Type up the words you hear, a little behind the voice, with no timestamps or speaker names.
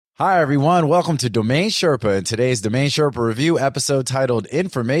Hi, everyone. Welcome to DomainSherpa and today's DomainSherpa review episode titled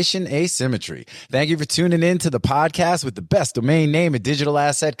Information Asymmetry. Thank you for tuning in to the podcast with the best domain name and digital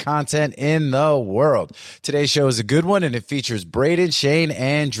asset content in the world. Today's show is a good one, and it features Braden, Shane,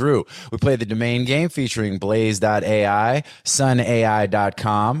 and Drew. We play the domain game featuring Blaze.ai,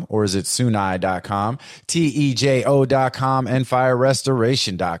 sunai.com, or is it sunai.com, tejo.com, and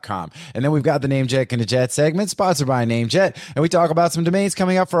firerestoration.com. And then we've got the Namejet and the Jet segment sponsored by Namejet, and we talk about some domains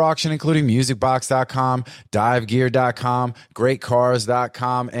coming up for auction, including musicbox.com, divegear.com,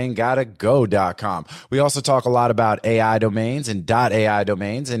 greatcars.com, and gottago.com. We also talk a lot about AI domains and .ai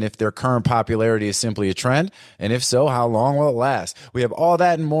domains, and if their current popularity is simply a trend, and if so, how long will it last? We have all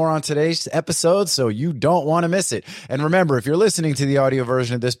that and more on today's episode, so you don't want to miss it. And remember, if you're listening to the audio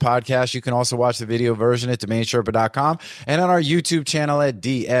version of this podcast, you can also watch the video version at DomainSherpa.com and on our YouTube channel at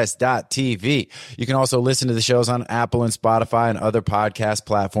ds.tv. You can also listen to the shows on Apple and Spotify and other podcast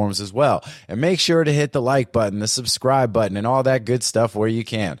platforms as well. And make sure to hit the like button, the subscribe button, and all that good stuff where you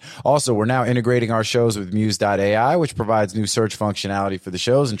can. Also, we're now integrating our shows with Muse.ai, which provides new search functionality for the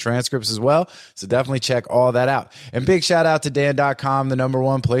shows and transcripts as well. So definitely check all that out. And big shout out to Dan.com, the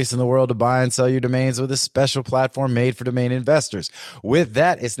 #1 place in the world to buy and sell your domains with a special platform made for domain investors. With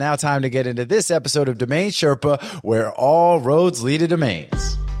that, it's now time to get into this episode of Domain Sherpa, where all roads lead to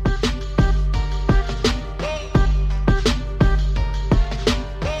domains.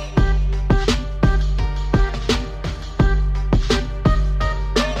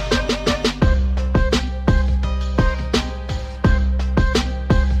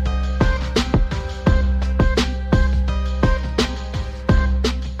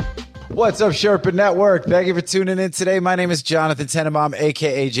 What's up, Sherpa Network? Thank you for tuning in today. My name is Jonathan Tenenbaum,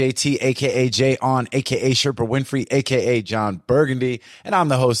 a.k.a. JT, a.k.a. Jay On, a.k.a. Sherpa Winfrey, a.k.a. John Burgundy, and I'm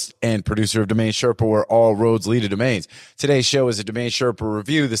the host and producer of Domain Sherpa, where all roads lead to domains. Today's show is a Domain Sherpa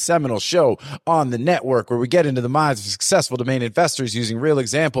review, the seminal show on the network where we get into the minds of successful domain investors using real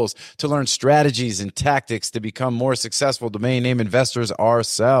examples to learn strategies and tactics to become more successful domain name investors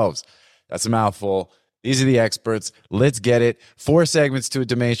ourselves. That's a mouthful. These are the experts. Let's get it. 4 segments to a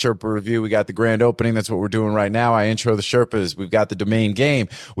Domain Sherpa review. We got the grand opening. That's what we're doing right now. I intro the Sherpas. We've got the domain game.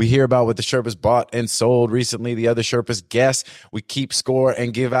 We hear about what the Sherpas bought and sold recently. The other Sherpas guess. We keep score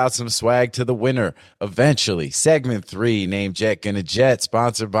and give out some swag to the winner. Eventually, segment 3, Namejet Gonna Jet,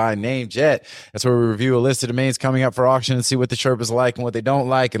 sponsored by Namejet. That's where we review a list of domains coming up for auction and see what the Sherpas like and what they don't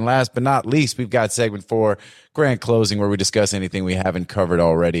like. And last but not least, we've got segment 4, grand closing, where we discuss anything we haven't covered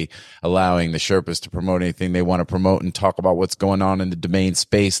already, allowing the Sherpas to promote anything they want to promote and talk about what's going on in the domain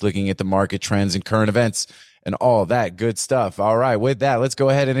space, looking at the market trends and current events and all that good stuff. All right, with that, let's go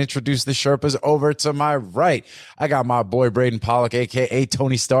ahead and introduce the Sherpas. Over to my right, I got my boy Braden Pollock, a.k.a.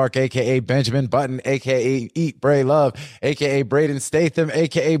 Tony Stark, a.k.a. Benjamin Button, a.k.a. Eat, Bray, Love, a.k.a. Braden Statham,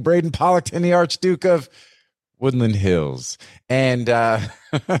 a.k.a. Braden Pollockton, the Archduke of Woodland Hills. And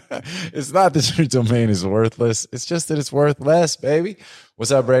it's not that your domain is worthless. It's just that it's worth less, baby.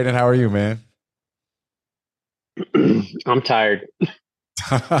 What's up, Braden? How are you, man? I'm tired.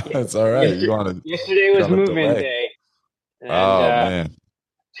 That's all right. Yesterday was moving day. And, man.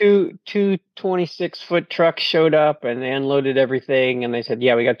 Two 26-foot trucks showed up and they unloaded everything. And they said,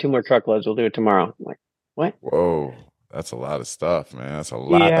 yeah, we got 2 more truckloads. We'll do it tomorrow. I'm like, what? Whoa. That's a lot of stuff, man. That's a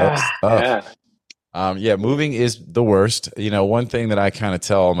lot of stuff. Moving is the worst. You know, one thing that I kind of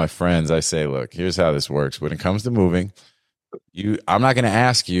tell all my friends, I say, look, here's how this works. When it comes to moving, I'm not going to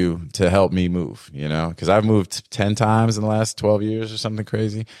ask you to help me move, you know, because I've moved 10 times in the last 12 years or something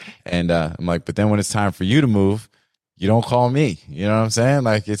crazy. And I'm like, but then when it's time for you to move, you don't call me. You know what I'm saying?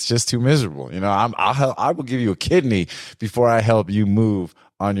 Like, it's just too miserable. You know, I will give you a kidney before I help you move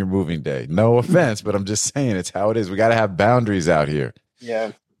on your moving day. No offense, but I'm just saying it's how it is. We got to have boundaries out here.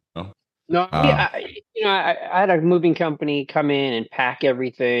 Yeah. No, I had a moving company come in and pack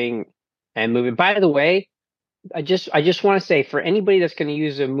everything and move it. By the way, I just want to say, for anybody that's going to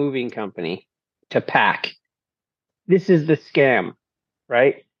use a moving company to pack, this is the scam,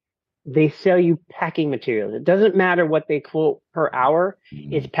 right? They sell you packing materials. It doesn't matter what they quote per hour.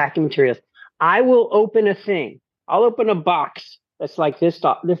 It's packing materials. I will open a thing. I'll open a box that's like this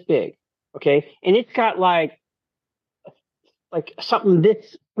big, okay? And it's got like something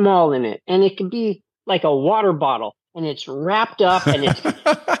this small in it. And it can be like a water bottle. And it's wrapped up and it's...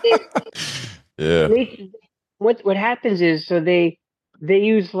 Yeah. What happens is, so they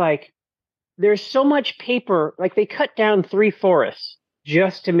use there's so much paper, like they cut down 3 forests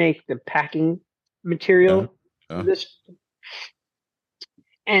just to make the packing material.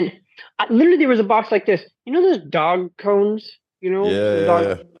 And literally there was a box like this. You know those dog cones? You know?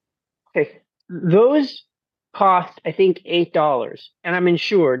 Yeah. Okay. Those cost, I think, $8, and I'm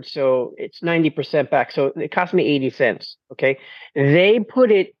insured, so it's 90% back. So it cost me 80 cents. Okay. They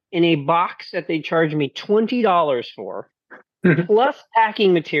put it in a box that they charged me $20 for, plus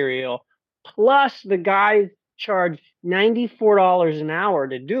packing material, plus the guy charged $94 an hour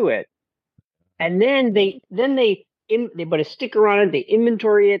to do it. And then they put a sticker on it, they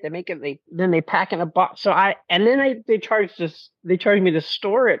inventory it, they make it, then they pack in a box. So they charged me to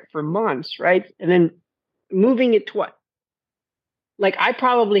store it for months, right? And then moving it to what? Like, I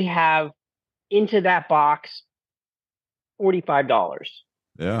probably have into that box $45.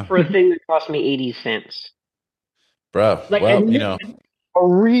 Yeah. For a thing that cost me 80 cents. Bro, like, well, a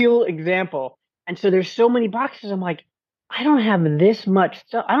real example. And so there's so many boxes. I'm like, I don't have this much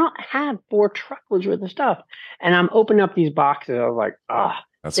stuff. I don't have 4 truckloads worth of stuff. And I'm opening up these boxes. I was like,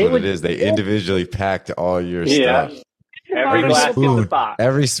 that's what it is. They individually packed all your stuff.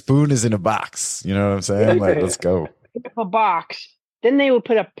 Every spoon is in a box. You know what I'm saying? Like, let's go. A box. Then they would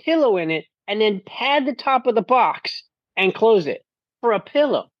put a pillow in it and then pad the top of the box and close it for a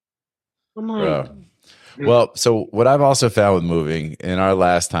pillow. I'm like, well, so what I've also found with moving, in our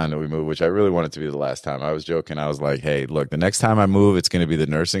last time that we moved, which I really wanted to be the last time, I was joking. I was like, hey, look, the next time I move, it's going to be the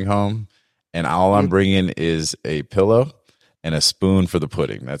nursing home. And all I'm bringing is a pillow and a spoon for the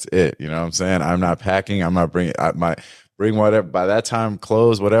pudding. That's it. You know what I'm saying? I'm not packing. I'm not bringing, bring whatever. By that time,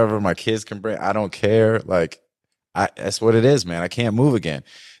 clothes, whatever my kids can bring. I don't care. Like, that's what it is, man. I can't move again.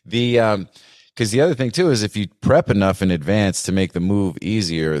 Because the other thing too is if you prep enough in advance to make the move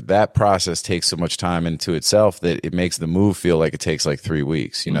easier, that process takes so much time into itself that it makes the move feel like it takes like 3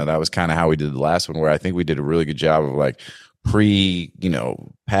 weeks. You know, that was kind of how we did the last one, where I think we did a really good job of like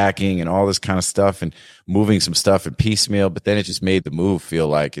packing and all this kind of stuff and moving some stuff in piecemeal. But then it just made the move feel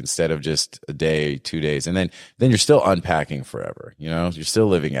like, instead of just a day, 2 days, and then you're still unpacking forever. You know, you're still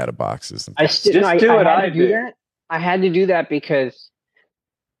living out of boxes. I had to do that because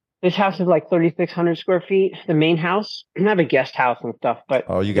this house is like 3,600 square feet. The main house. I have a guest house and stuff, but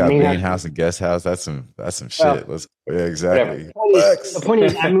you got main house and guest house. That's some shit. Exactly. The point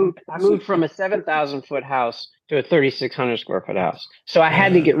is, I moved from a 7,000 foot house to a 3,600 square foot house. So I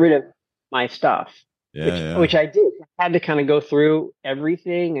had to get rid of my stuff, which I did. I had to kind of go through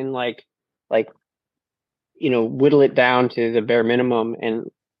everything and whittle it down to the bare minimum, and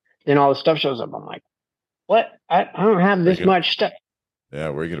then all the stuff shows up. I'm like, what? I don't have this much stuff. Yeah,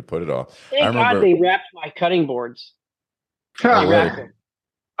 where are you going to put it all? Thank God they wrapped my cutting boards. I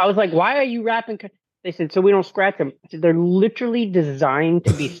was like, why are you wrapping? They said, so we don't scratch them. I said, they're literally designed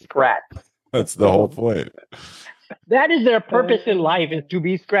to be scratched. That's the whole point. That is their purpose in life, is to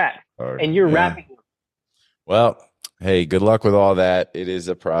be scratched. And you're wrapping them. Well, hey, good luck with all that. It is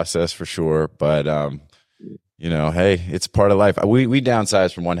a process for sure. But, hey, it's part of life. We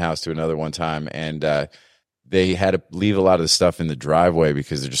downsized from one house to another one time, and they had to leave a lot of the stuff in the driveway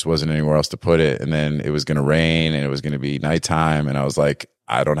because there just wasn't anywhere else to put it. And then it was going to rain and it was going to be nighttime. And I was like,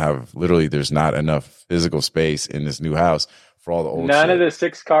 there's not enough physical space in this new house for all the old None shit. of the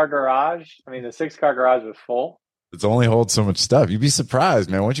 6-car garage. I mean, the 6-car garage was full. It's only holds so much stuff. You'd be surprised,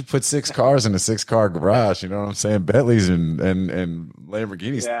 man. Once you put 6 cars in a 6-car garage, you know what I'm saying? Bentleys and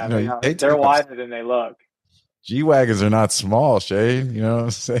Lamborghinis. Yeah, they're wider than they look. G-Wagons are not small, Shane. You know what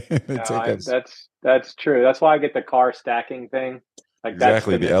I'm saying? That's true. That's why I get the car stacking thing. Like,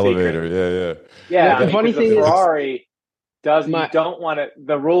 exactly, that's the elevator. Yeah. The funny thing is, Ferrari don't want to.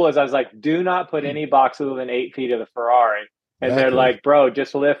 The rule is, I was like, do not put any boxes within 8 feet of the Ferrari. And they're like, bro,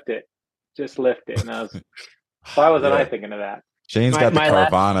 just lift it. And I was, why wasn't I thinking of that? Shane's got the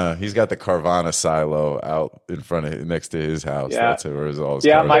Carvana. He's got the Carvana silo out in front of next to his house. Yeah. That's where all his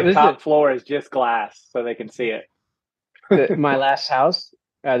cars my top floor is just glass, so they can see it. My last house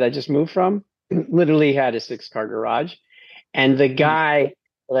that I just moved from literally had a 6-car garage, and the guy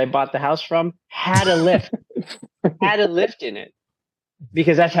that I bought the house from had a lift, in it,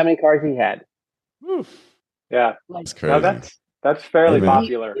 because that's how many cars he had. Yeah, that's crazy. That's fairly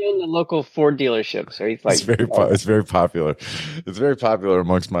popular in the local Ford dealership. So he's like, it's very popular. It's very popular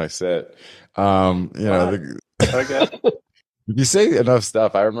amongst my set. If you say enough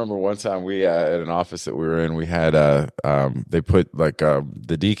stuff, I remember one time we at an office that we were in, we had they put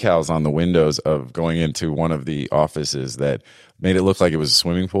the decals on the windows of going into one of the offices that made it look like it was a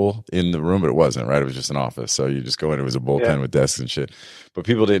swimming pool in the room, but it wasn't, right? It was just an office. So you just go in, it was a bullpen with desks and shit. But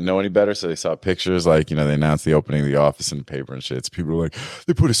people didn't know any better, so they saw pictures, they announced the opening of the office in the paper and shit. So people were like,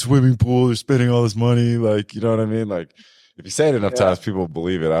 they put a swimming pool, they're spending all this money, you know what I mean? Like, if you say it enough times, people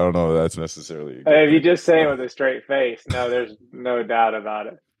believe it. I don't know if that's necessarily. If you just say it with a straight face, no, there's no doubt about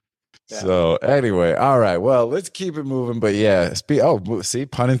it. So anyway, all right. Well, let's keep it moving. But yeah, see,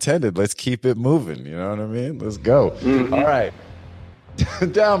 pun intended. Let's keep it moving. You know what I mean? Let's go. Mm-hmm. All right.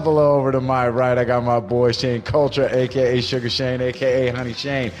 Down below over to my right, I got my boy Shane Culture, aka Sugar Shane, aka Honey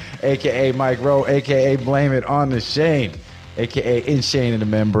Shane, aka Mike Rowe, aka Blame It on the Shane, aka InShane in the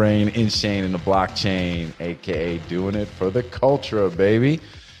membrane, InShane in the blockchain, aka doing it for the culture, baby.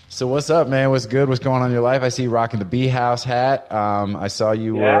 So what's up, man? What's good? What's going on in your life? I see you rocking the Bee House hat. I saw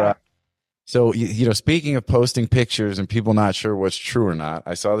you were. So you know, speaking of posting pictures and people not sure what's true or not,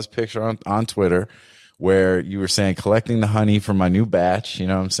 I saw this picture on Twitter where you were saying collecting the honey for my new batch, you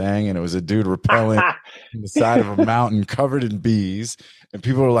know what I'm saying? And it was a dude rappelling on the side of a mountain covered in bees. And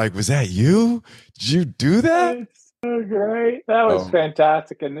people were like, was that you? Did you do that? It's so great. That was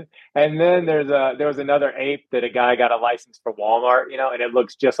fantastic. And then there was another ape that a guy got a license for Walmart, you know, and it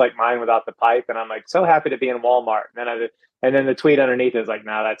looks just like mine without the pipe. And I'm like, so happy to be in Walmart. And then the tweet underneath is like,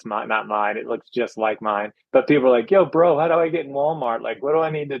 nah, that's not mine. It looks just like mine. But people are like, yo, bro, how do I get in Walmart? Like, what do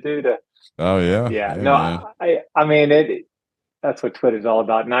I need to do to? Oh yeah. Yeah. No, I mean, that's what Twitter's all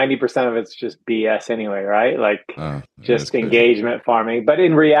about. 90% of it's just BS anyway, right? Like just engagement farming. But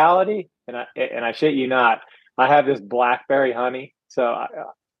in reality, and I shit you not, I have this blackberry honey. So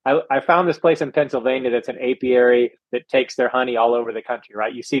I found this place in Pennsylvania that's an apiary that takes their honey all over the country,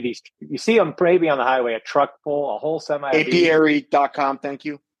 right? You see them maybe on the highway, a truck full, a whole semi. Apiary.com, thank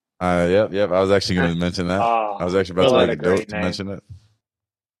you. Yep. I was actually going to mention that. I was actually about to make a note to mention it.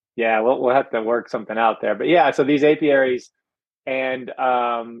 Yeah, we'll have to work something out there. But yeah, so these apiaries and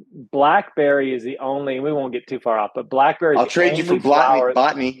blackberry is the only. We won't get too far off, but blackberry. I'll trade you for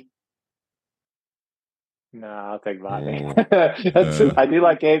botany. No, I'll take botany. I do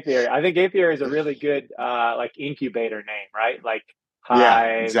like apiary. I think apiary is a really good like incubator name, right? Like hive. Yeah,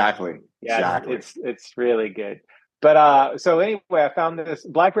 exactly. Yeah, exactly. It's really good. But so anyway, I found this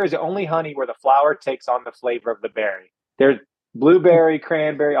blackberry is the only honey where the flower takes on the flavor of the berry. There's blueberry,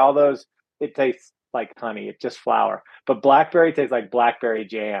 cranberry, all those. It tastes like honey. It's just flower. But blackberry tastes like blackberry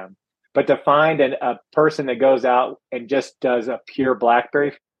jam. But to find a person that goes out and just does a pure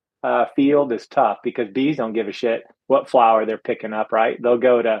blackberry field is tough because bees don't give a shit what flower they're picking up, right? They'll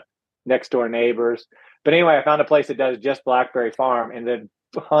go to next door neighbors. But anyway, I found a place that does just blackberry farm, and the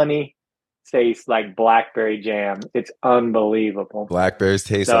honey tastes like blackberry jam. It's unbelievable. Blackberries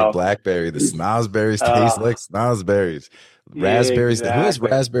taste like blackberry. The snozberries taste like snozberries. Raspberries. Exactly. Who is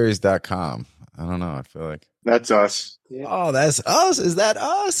raspberries.com? I don't know. I feel like that's us. Yeah. Oh, that's us. Is that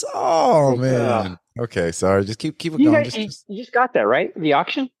us? Oh man. Okay, sorry. Just keep it going. You just got that, right? The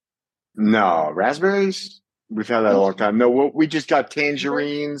auction? No, raspberries. We've had that a long time. No, we just got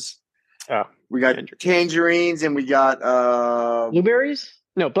tangerines. Oh, we got tangerines, and we got blueberries.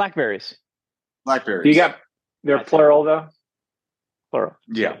 No, blackberries. Blackberries. They're plural though. Plural.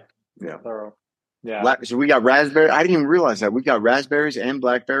 Yeah. Plural. Yeah. So we got raspberry. I didn't even realize that we got raspberries and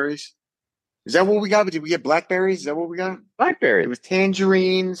blackberries. Is that what we got? Did we get blackberries? Is that what we got? Blackberries. It was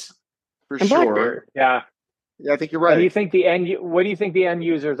tangerines for and sure. Yeah. Yeah, I think you're right. What do you think the end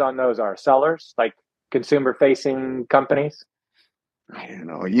users on those are? Sellers, like consumer facing companies? I don't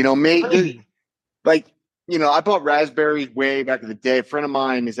know. You know, maybe like, you know, I bought raspberries way back in the day. A friend of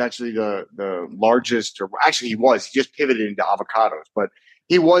mine is actually the largest, or actually he just pivoted into avocados, but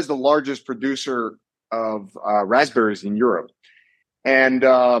he was the largest producer of raspberries in Europe. And,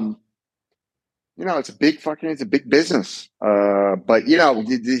 you know, it's a big business. But, you know,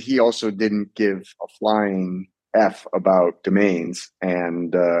 he also didn't give a flying F about domains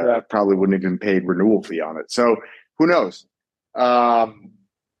and probably wouldn't have been paid renewal fee on it. So who knows? I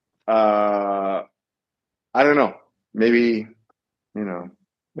don't know. Maybe, you know.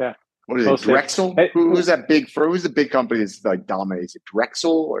 Yeah. What is it? Drexel? Who's that who's the big company that's like dominates it?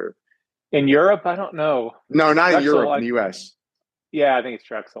 Drexel or in Europe? I don't know. No, not Drexel, in Europe, in the US. Yeah, I think it's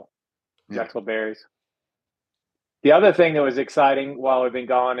Drexel. Drexel berries. The other thing that was exciting while we've been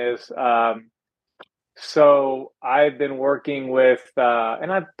gone is so I've been working with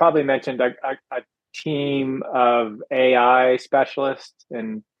and I've probably mentioned a team of AI specialists,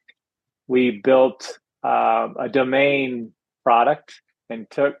 and we built a domain product and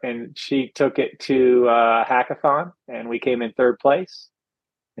she took it to a hackathon, and we came in third place,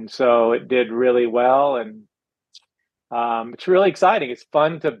 and so it did really well, and it's really exciting. It's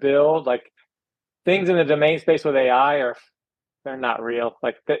fun to build. Like things in the domain space with AI they're not real.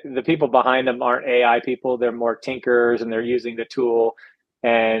 Like the people behind them aren't AI people. They're more tinkers, and they're using the tool.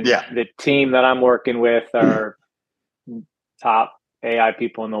 And the team that I'm working with are top AI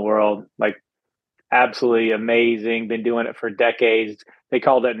people in the world, like absolutely amazing. Been doing it for decades. They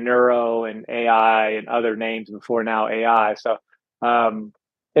called it neuro and AI and other names before now AI. So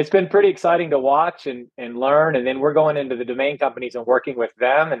it's been pretty exciting to watch and learn. And then we're going into the domain companies and working with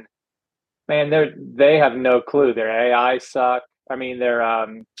them. And man, they have no clue. Their AI suck. I mean, their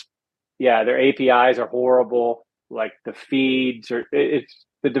APIs are horrible. Like the feeds it's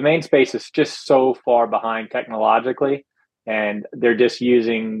the domain space is just so far behind technologically, and they're just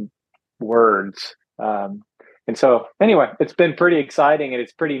using words. And so anyway, it's been pretty exciting, and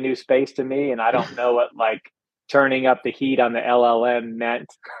it's pretty new space to me. And I don't know what like turning up the heat on the LLM meant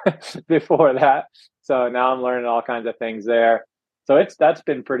before that. So now I'm learning all kinds of things there. So that's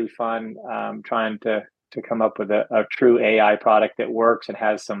been pretty fun, trying to come up with a true AI product that works and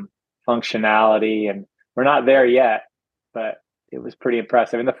has some functionality. And we're not there yet, but it was pretty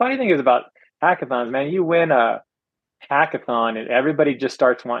impressive. And the funny thing is about hackathons, man, you win a hackathon and everybody just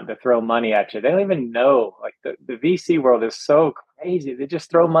starts wanting to throw money at you. They don't even know. Like the VC world is so crazy. They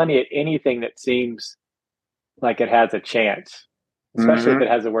just throw money at anything that seems like it has a chance, especially if it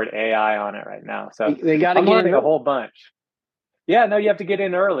has the word AI on it right now. So they got to get in a whole bunch. Yeah, no, you have to get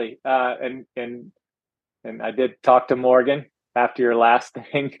in early. And I did talk to Morgan after your last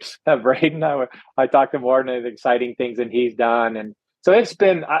thing, Braden. I talked to Morgan and the exciting things that he's done. And so it's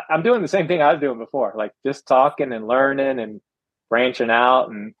been, I'm doing the same thing I was doing before, like just talking and learning and branching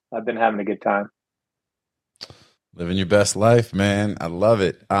out. And I've been having a good time. Living your best life, man. I love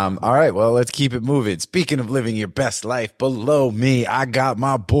it. All right, well, let's keep it moving. Speaking of living your best life, below me, I got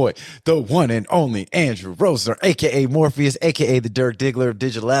my boy, the one and only Andrew Rosner, a.k.a. Morpheus, a.k.a. the Dirk Diggler of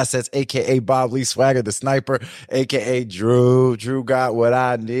digital assets, a.k.a. Bob Lee Swagger, the sniper, a.k.a. Drew. Drew got what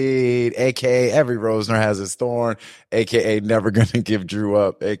I need, a.k.a. every Rosner has his thorn, a.k.a. never going to give Drew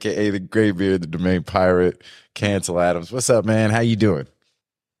up, a.k.a. the Graybeard, the domain pirate, Cancel Adams. What's up, man? How you doing?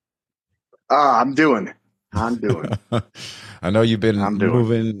 I'm doing. I know you've been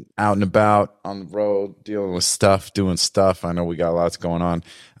moving out and about on the road, dealing with stuff, doing stuff. I know we got lots going on.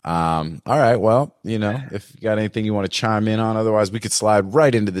 All right. Well, if you got anything you want to chime in on, otherwise we could slide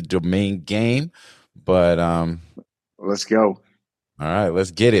right into the domain game. But let's go. All right,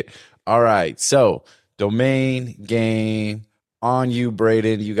 let's get it. All right. So domain game on you,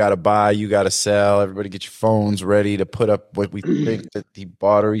 Braden. You got to buy, you got to sell. Everybody get your phones ready to put up what we think that the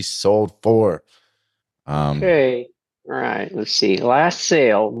battery sold for. Okay. All right. Let's see. Last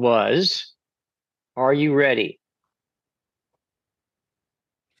sale was, are you ready?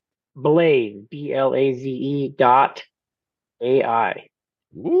 Blaze, BLAZE.ai.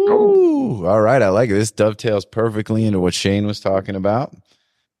 Ooh. All right. I like it. This dovetails perfectly into what Shane was talking about.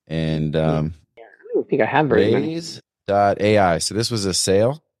 And I don't think I have very many. Blaze.ai. So this was a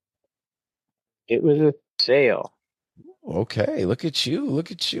sale? It was a sale. Okay, look at you with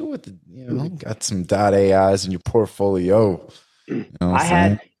the, got some .ai's in your portfolio.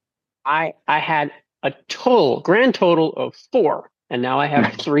 I had a grand total of 4, and now I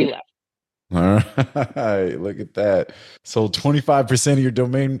have 3 left. All right, look at that. Sold 25% of your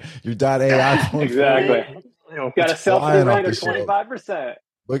domain, your .ai portfolio. Exactly. Got a sell-through rate of 25%.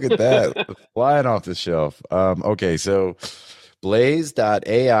 Look at that, flying off the shelf. Okay, so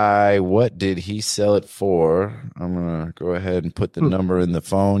Blaze.ai, what did he sell it for? I'm going to go ahead and put the number in the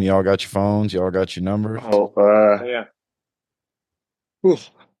phone. Y'all got your phones? Y'all got your numbers? Yeah. Oof.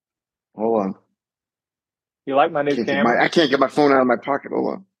 Hold on. You like my new camera? I can't get my phone out of my pocket.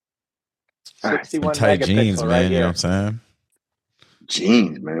 Hold on. 61 tight megapixel jeans, right man. here. You know what I'm saying?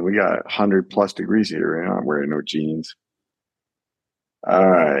 Jeans, man. We got 100+ degrees here right now. I'm wearing no jeans. All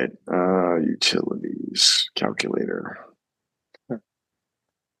right. Utilities calculator.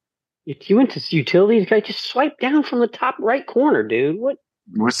 If you went to utilities, guy, just swipe down from the top right corner, dude.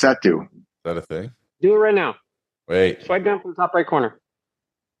 What's that do? Is that a thing? Do it right now. Wait. Swipe down from the top right corner.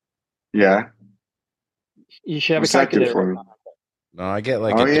 Yeah. You should have a calculator. For me? No, I get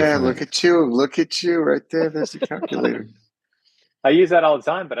like. Oh yeah, look at you right there. That's the calculator. I use that all the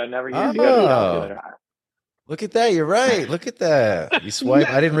time, but I never use the calculator. Look at that. You're right. Look at that. You swipe.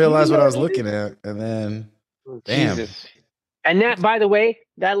 I didn't realize what I was looking at, and then damn. Jesus. And that, by the way,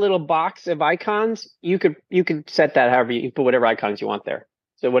 that little box of icons, you could set that however you put whatever icons you want there.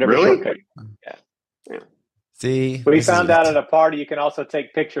 So whatever shortcut. Yeah. See, we found out at a party you can also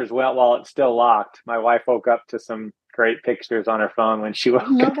take pictures while it's still locked. My wife woke up to some great pictures on her phone when she woke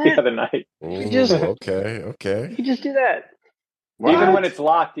up the other night. Okay. You can just do that. What? Even when it's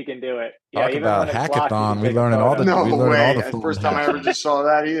locked, you can do it. Talk about hackathon. We learning all the. No way. That's the first time I ever just saw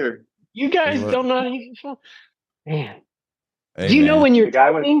that either. You guys don't know how to use your phone, man. Hey, do you know when you're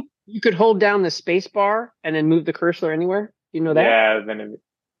typing, you could hold down the space bar and then move the cursor anywhere? Do you know that?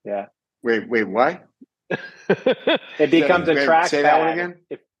 Yeah. Wait, what? It becomes a trackpad. Say that one again.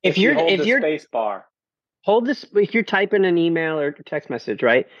 If you hold the space bar. hold this if you're typing an email or text message,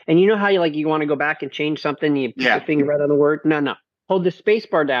 right? And you know how you want to go back and change something, you put your finger right on the word? No. Hold the space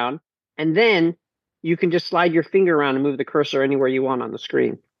bar down, and then you can just slide your finger around and move the cursor anywhere you want on the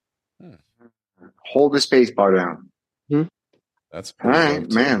screen. Hold the space bar down. Hmm? That's all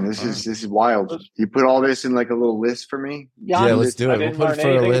right, man. This is wild. You put all this in like a little list for me. Yeah, let's do it. We'll put it for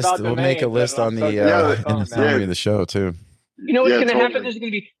a list. We'll make a list on the in the summary of the show too. You know what's going to happen? There's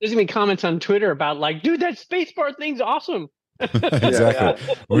going to be comments on Twitter about dude, that spacebar thing's awesome.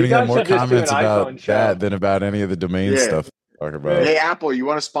 Exactly. We're going to get more comments about that than about any of the domain stuff we talk about. Hey, Apple, you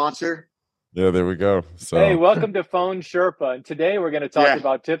want to sponsor? Yeah, there we go. So, hey, welcome to Phone Sherpa, and today we're going to talk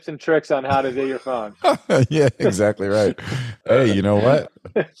about tips and tricks on how to do your phone. Yeah, exactly right. Hey, you know what?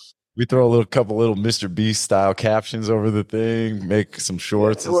 We throw a couple little Mr. Beast style captions over the thing, make some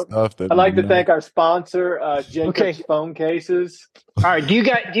shorts and stuff. I'd like to thank our sponsor, Jacob's Phone Cases. All right, do you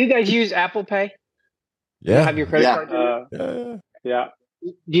guys use Apple Pay? Yeah. You have your credit card? Yeah.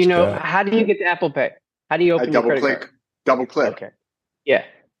 Do you know how do you get to Apple Pay? How do you open your credit card? Double click. Okay. Yeah.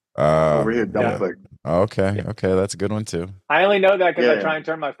 Over here, double click. Okay, that's a good one too. I only know that because I try and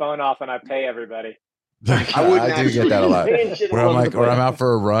turn my phone off and I pay everybody. I do get that a lot. Where I'm out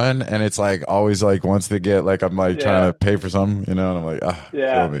for a run and it's always wants to get I'm trying to pay for something, and I'm like,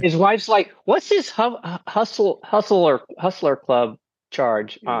 His wife's like, "What's this hustler club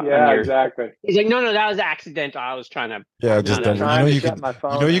charge?" Exactly. He's like, "No, that was accidental. I was trying to." Yeah, just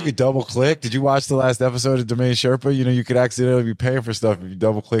you could double click. Did you watch the last episode of Domain Sherpa? You could accidentally be paying for stuff if you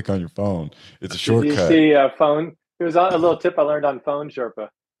double click on your phone. It's a shortcut. Did you see phone? It was a little tip I learned on Phone Sherpa.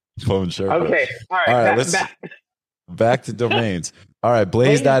 Phone Sherpa. Okay. All right. Let's back to domains. All right.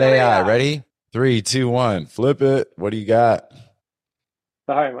 Blaze.ai. Ready? 3, 2, 1. Flip it. What do you got?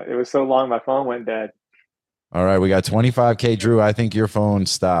 Sorry, it was so long my phone went dead. All right. We got 25K. Drew, I think your phone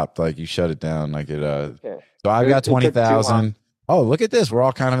stopped. You shut it down. So I've got 20,000. Oh, look at this. We're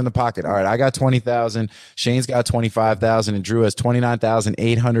all kind of in the pocket. All right. I got 20,000. Shane's got 25,000 and Drew has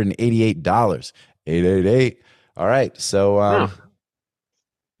 $29,888. 888. All right. So,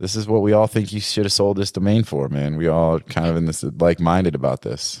 this is what we all think you should have sold this domain for, man. We all kind of in this like-minded about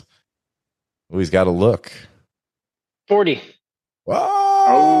this. He's got to look. 40.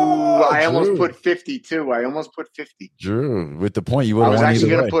 Oh, I almost put 50 too. I almost put 50. Drew, with the point you would have won. I was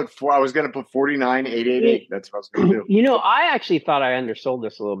going to put 49,888. That's what I was going to do. I actually thought I undersold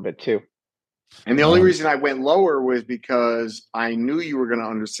this a little bit too. And the only reason I went lower was because I knew you were going to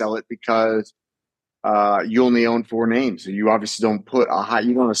undersell it because you only own 4 names, so you obviously don't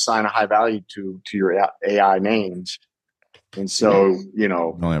you don't assign a high value to your AI names, and so I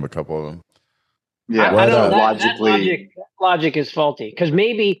only have a couple of them. Yeah, I don't know. That logic is faulty because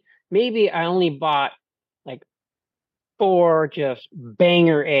maybe I only bought 4 just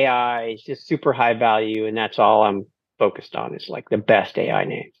banger AIs, just super high value, and that's all I'm focused on is the best AI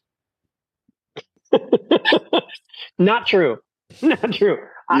names. Not true.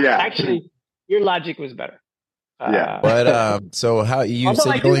 Actually. Your logic was better. But so how you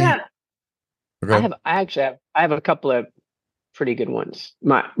said you only I have a couple of pretty good ones.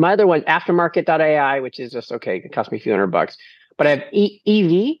 My other one, aftermarket.ai, which is just okay. It cost me a few $100, but I have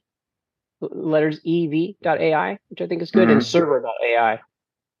EV, letters EV.ai, which I think is good, and server.ai. I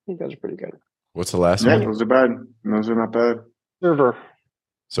think those are pretty good. What's the last one? Those are bad. Those are not bad.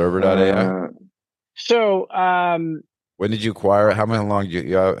 Server.ai. So, when did you acquire it? How long did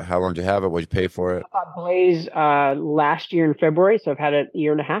you have it? What did you pay for it? I bought Blaze last year in February, so I've had it a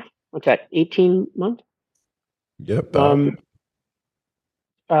year and a half. What's that? 18 months? Yep.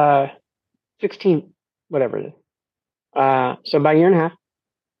 16, whatever it is. So about a year and a half,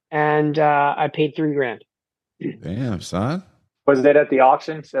 and I paid $3,000. Damn, son. Was it at the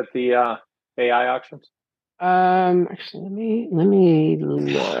auctions? At the AI auctions? Actually, let me look.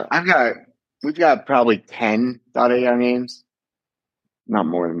 We've got probably 10 .ai names. Not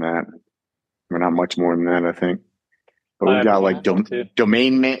more than that. Or not much more than that, I think. But we've got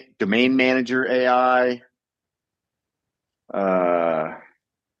domain manager AI,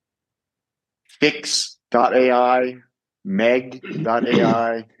 fix.ai,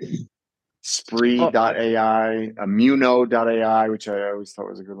 meg.ai, spree.ai, immuno.ai, which I always thought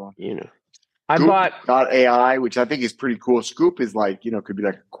was a good one. I bought .ai, which I think is pretty cool. Scoop is could be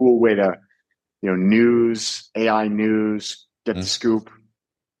a cool way to news, AI news, get the scoop.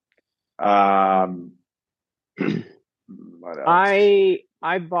 What else? I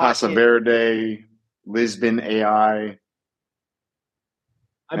bought Casa Verde, Lisbon AI.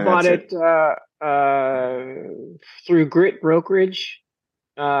 I bought it through Grit Brokerage.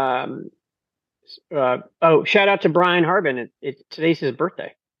 Shout out to Brian Harbin. Today's his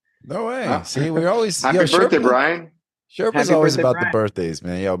birthday. No way. See, we always happy birthday, Brian. Sherpa's always about the birthdays,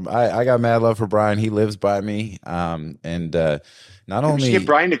 man. Yo, I got mad love for Brian. He lives by me. And not only we should get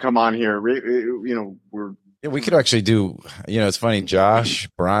Brian to come on here. We could actually do, it's funny, Josh,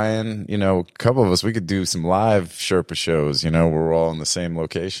 Brian, a couple of us, we could do some live Sherpa shows, we're all in the same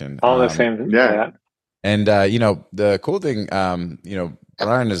location. All the same. Yeah. And, the cool thing,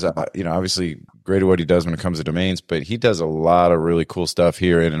 Brian is, obviously great at what he does when it comes to domains, but he does a lot of really cool stuff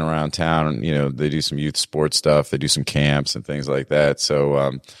here in and around town. They do some youth sports stuff. They do some camps and things like that.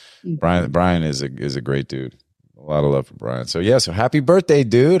 So, Brian is a great dude. A lot of love for Brian. So so happy birthday,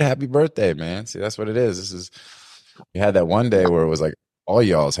 dude. Happy birthday, man. See, that's what it is. We had that one day where it was like all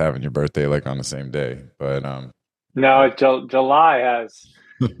y'all's having your birthday like on the same day. But no, July has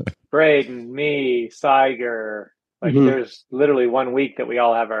Braden, me, Seiger. Like there's literally 1 week that we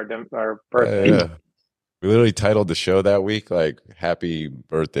all have our birthday. Yeah. We literally titled the show that week like Happy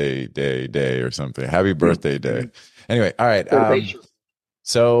Birthday Day or something. Happy Birthday Day. Anyway, all right.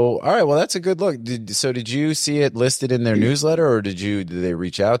 So, all right, well, that's a good look. Did you see it listed in their newsletter, or did they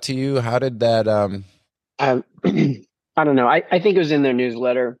reach out to you? How did that? I don't know. I think it was in their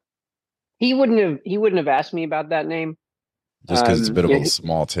newsletter. He wouldn't have asked me about that name. Just because it's a bit of a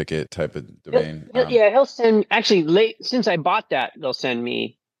small ticket type of domain. He'll send. Actually, since I bought that, they'll send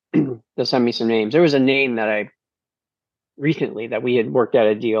me some names. There was a name that recently that we had worked out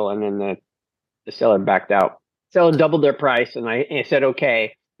a deal, and then the seller backed out. Seller doubled their price, and I said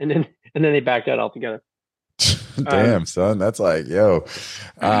okay, and then they backed out altogether. Damn, son, that's like well,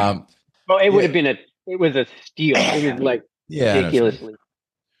 it would have been it was a steal. It was like ridiculously.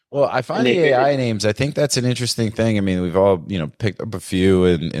 Well, I find the AI names. I think that's an interesting thing. I mean, we've all picked up a few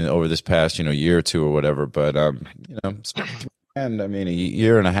in over this past year or two or whatever. But and I mean, a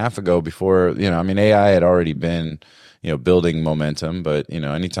year and a half ago, before AI had already been building momentum. But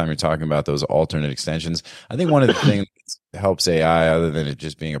anytime you're talking about those alternate extensions, I think one of the things that helps AI, other than it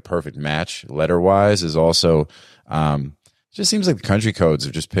just being a perfect match letter wise, is also it just seems like the country codes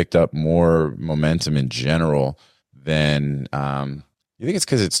have just picked up more momentum in general than. You think it's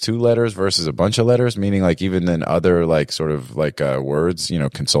because it's 2 letters versus a bunch of letters, meaning like even then other like sort of like words,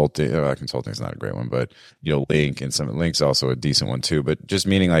 consulting. Consulting is not a great one, but link, and some link's also a decent one too. But just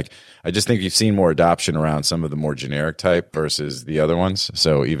meaning like I just think you've seen more adoption around some of the more generic type versus the other ones.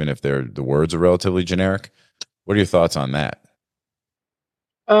 So even if the words are relatively generic, what are your thoughts on that?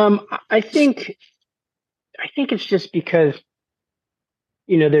 I think it's just because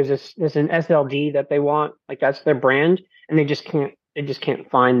there's an SLD that they want, like that's their brand, and they just can't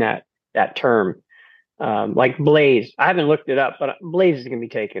find that term. Like Blaze, I haven't looked it up, but Blaze is going to be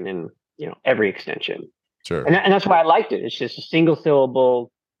taken in every extension. Sure, and that's why I liked it. It's just a single syllable,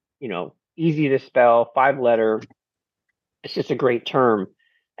 easy to spell, 5-letter. It's just a great term,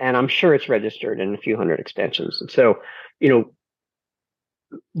 and I'm sure it's registered in a few hundred extensions. And so,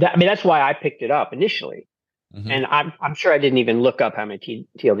 that's why I picked it up initially. Mm-hmm. And I'm sure I didn't even look up how many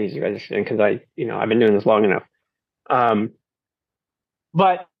TLDs you registered in, because I've been doing this long enough.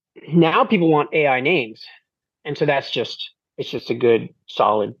 But now people want AI names, and so it's just a good,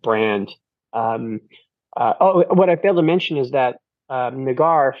 solid brand. What I failed to mention is that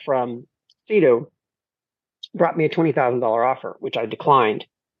Nagar from Cedo brought me a $20,000 offer, which I declined,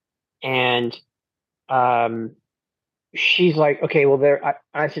 and she's like, "Okay, well,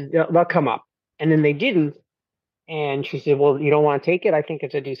 I said they'll come up," and then they didn't, and she said, "Well, you don't want to take it? I think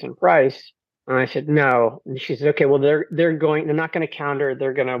it's a decent price." And I said, no. And she said, okay, well, they're not going to counter.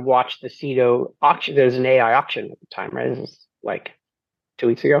 They're going to watch the Cedo auction. There's an AI auction at the time, right? This was like 2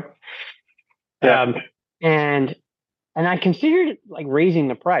 weeks ago. Yeah. And I considered like raising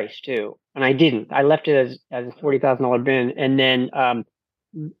the price too. And I didn't. I left it as a $40,000 bin. And then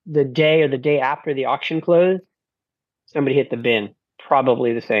the day after the auction closed, somebody hit the bin.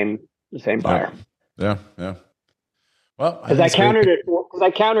 Probably the same buyer. Yeah. Well, because I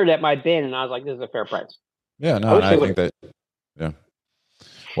countered at my bin, and I was like, "This is a fair price." Yeah, no, I think that. Yeah.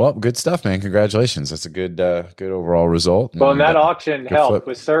 Well, good stuff, man. Congratulations. That's a good overall result. Well, and that auction helped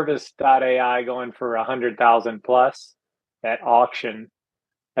with Service.ai going for 100,000 plus. That auction,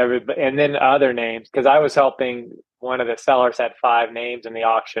 and then other names, because I was helping one of the sellers had 5 names in the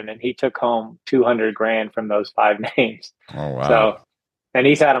auction, and he took home $200,000 from those 5 names. Oh wow! So, and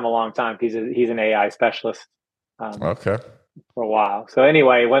he's had them a long time. He's an AI specialist. Okay. For a while. So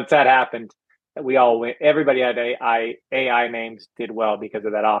anyway, once that happened, we all went. Everybody had AI names did well because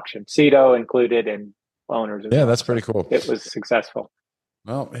of that auction. Cedo included, and owners. Yeah, that's pretty cool. It was successful.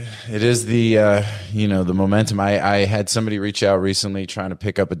 Well, it is the the momentum. I had somebody reach out recently trying to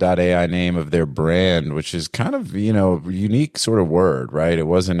pick up a .ai name of their brand, which is kind of a unique sort of word, right? It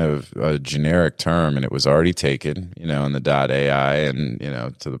wasn't a generic term, and it was already taken, in the .ai, and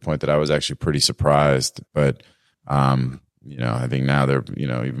to the point that I was actually pretty surprised. But I think now they're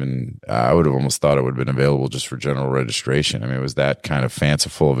even I would have almost thought it would have been available just for general registration. I mean, it was that kind of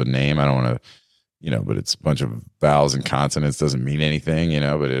fanciful of a name. I don't want to. But it's a bunch of vowels and consonants, doesn't mean anything,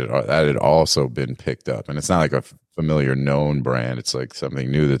 but that had also been picked up. And it's not like a familiar known brand. It's like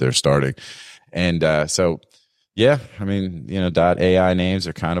something new that they're starting. And yeah, I mean, .ai names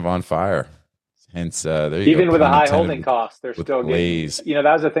are kind of on fire. Hence, there you even go, with a high holding cost, they're still Blaze. getting,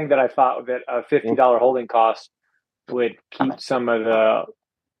 that was the thing that I thought that a $50 holding cost would keep some of the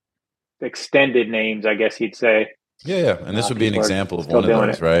extended names, I guess you'd say. Yeah. And this would be an example of one of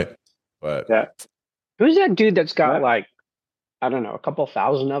those, right? But yeah. Who's that dude that's got like, I don't know, a couple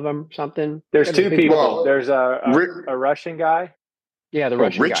thousand of them, something? There's two people. There's a Russian guy. Yeah, the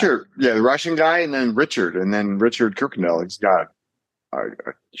Russian Richard. Guy. Yeah, the Russian guy, and then Richard Kirkendall. He's got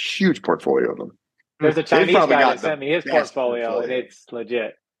a huge portfolio of them. There's a Chinese guy that sent me his portfolio, and it's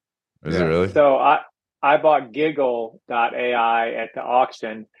legit. Is it really? So I bought Giggle.ai at the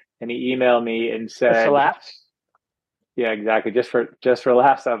auction, and he emailed me and said, for laughs? Yeah, exactly. Just for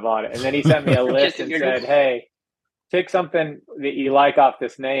laughs, I bought it. And then he sent me a list and said, "Hey, pick something that you like off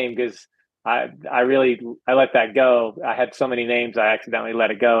this name, because I let that go. I had so many names, I accidentally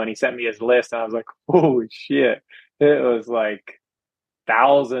let it go." And he sent me his list, and I was like, "Holy shit!" It was like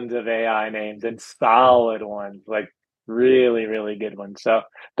thousands of AI names and solid ones, like really, really good ones. So,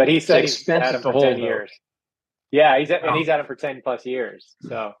 but he said he's had them for 10 years. Yeah, he's had them for 10 plus years.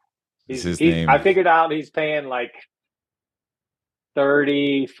 So I figured out he's paying like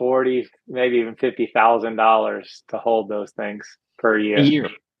 $30, $40, maybe even $50,000 to hold those things per year. A year.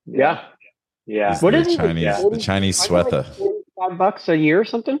 Yeah. What is the Chinese sweater? $5 a year or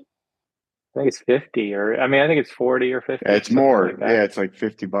something? I think it's 50, I think it's 40 or 50. It's more. Like it's like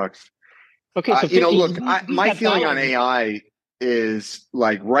 $50. Okay, so 50, look, my feeling on AI is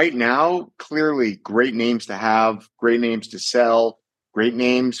like right now, clearly great names to have, great names to sell, great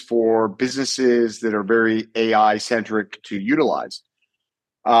names for businesses that are very AI centric to utilize.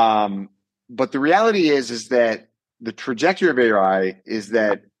 But the reality is that the trajectory of AI is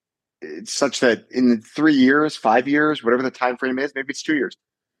that it's such that in 3 years, 5 years, whatever the time frame is, maybe it's 2 years,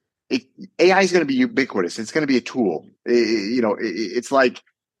 AI is going to be ubiquitous. It's going to be a tool. It's like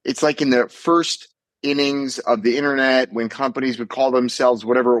in the first innings of the internet when companies would call themselves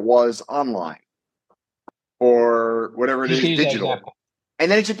whatever it was online or whatever it is digital. And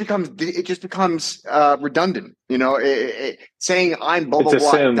then it just becomes redundant. Saying I'm blah blah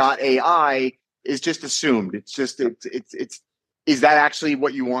blah .ai is just assumed. It's is that actually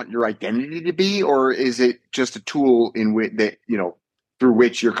what you want your identity to be, or is it just a tool in which that through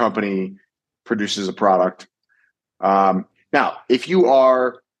which your company produces a product? Now, if you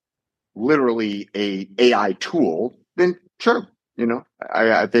are literally a AI tool, then sure.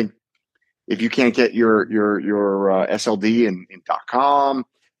 I think if you can't get your SLD in .com,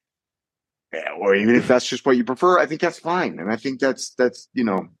 or even if that's just what you prefer, I think that's fine, and I think that's that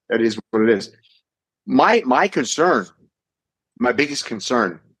is what it is. My concern, my biggest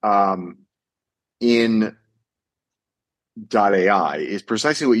concern, in .ai is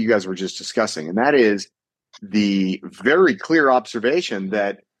precisely what you guys were just discussing, and that is the very clear observation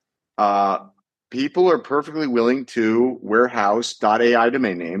that people are perfectly willing to warehouse .ai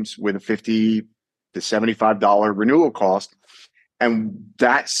domain names with a $50 to $75 renewal cost, and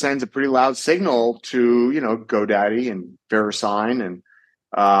that sends a pretty loud signal to GoDaddy and VeriSign and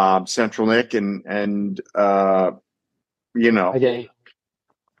CentralNick and okay.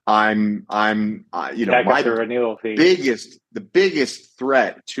 My the biggest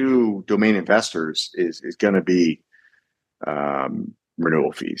threat to domain investors is going to be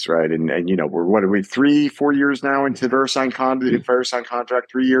renewal fees, right? And we're 3-4 years now into the VeriSign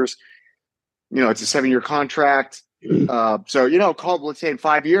contract, 3 years. It's a 7-year contract. So let's say in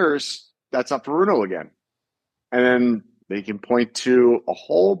 5 years that's up for renewal again, and then they can point to a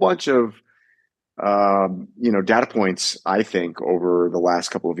whole bunch of data points, I think, over the last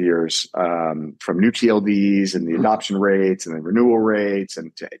couple of years, from new TLDs and the adoption rates and the renewal rates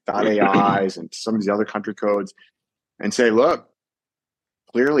and to .ais and some of these other country codes, and say, look,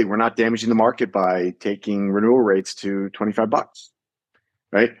 clearly we're not damaging the market by taking renewal rates to $25,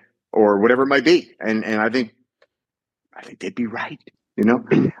 right? Or whatever it might be. And I think they'd be right. And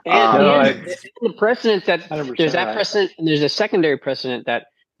the precedent that there's that precedent, and there's a secondary precedent that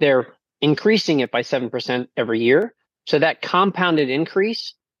they're increasing it by 7% every year. So that compounded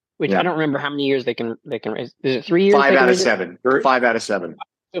increase, which I don't remember how many years they can raise. Is it 3 years? 5 out of 7. 5 out of 7.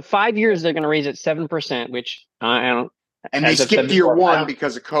 So 5 years they're going to raise it 7%, which I don't. And they skipped year one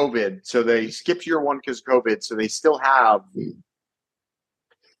because of COVID. So they skipped year one because of COVID. So they still have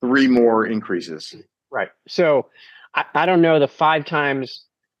 3 more increases. Right. So I don't know the 5 times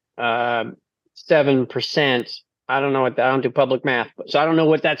 7%. I don't know what that. I don't do public math, so I don't know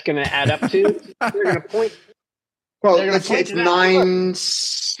what that's going to add up to. They're going to point. Well, it's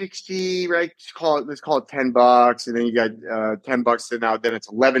 960, right? Let's call it $10, and then you got $10 to now. Then it's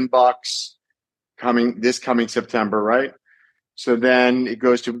 $11 coming September, right? So then it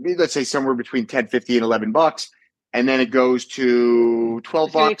goes to, let's say, somewhere between $10.50 and $11, and then it goes to $12.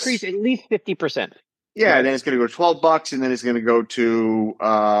 It's going to increase at least 50%. Yeah, and then it's going to go to $12, and then it's going to go to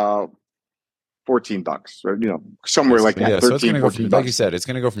 $14, or somewhere like that. Yeah, 13, so it's going to go from, like you $14. said, it's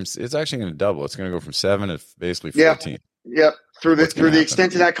going to go from. It's actually going to double. It's going to go from 7 to basically 14. Yep. Through the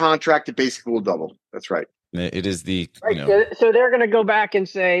extent of that contract, it basically will double. That's right. It is the right. So they're going to go back and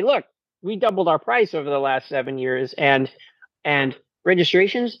say, look, we doubled our price over the last 7 years, and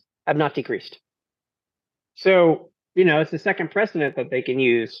registrations have not decreased. So it's the second precedent that they can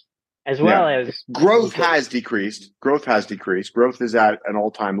use, as well as growth has decreased. Growth is at an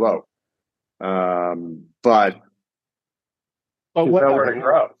all-time low. But nowhere to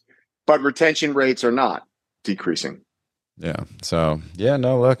grow. But retention rates are not decreasing. Yeah. So,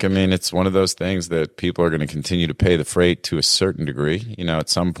 look, I mean, it's one of those things that people are going to continue to pay the freight to a certain degree. At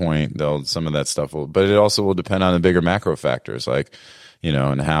some point, some of that stuff will, but it also will depend on the bigger macro factors, like,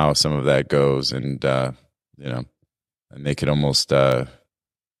 and how some of that goes. And, and they could almost,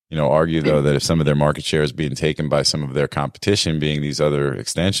 argue, though, that if some of their market share is being taken by some of their competition, being these other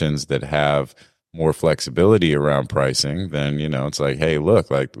extensions that have more flexibility around pricing, then, it's like, hey,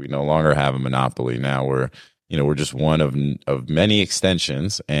 look, like we no longer have a monopoly. Now we're just one of many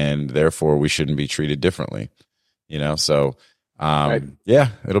extensions, and therefore we shouldn't be treated differently. So right.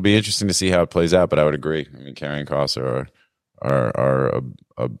 It'll be interesting to see how it plays out. But I would agree. I mean, carrying costs are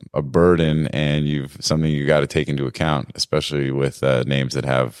a burden, and something you got to take into account, especially with names that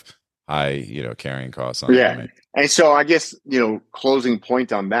have high carrying costs on them. And so I guess closing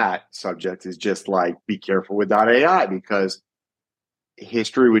point on that subject is just like, be careful with .ai, because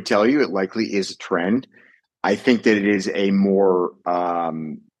history would tell you it likely is a trend. I think that it is a more I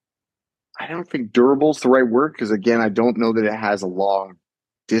don't think durable is the right word, because again, I don't know that it has a long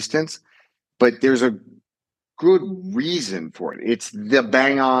distance, but there's a good reason for it. It's the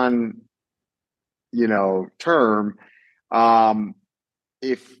bang on, term.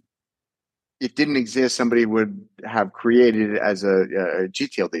 If it didn't exist, somebody would have created it as a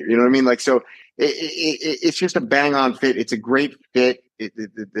GTLD. You know what I mean? Like, so it's just a bang on fit. It's a great fit.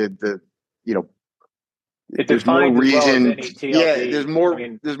 There's more reason.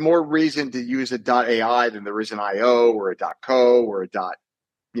 There's more reason to use a .ai than there is an .io or a .co or a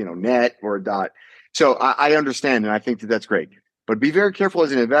 .net or a . So I understand, and I think that that's great. But be very careful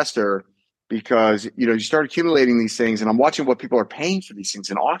as an investor, because you start accumulating these things, and I'm watching what people are paying for these things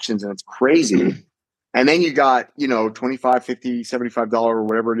in auctions, and it's crazy. And then you got $25, $50, $75 or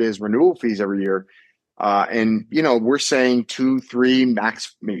whatever it is renewal fees every year, and we're saying 2, 3,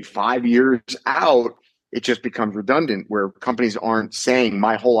 max maybe 5 years out. It just becomes redundant, where companies aren't saying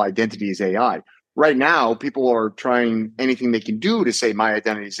my whole identity is AI. Right now, people are trying anything they can do to say my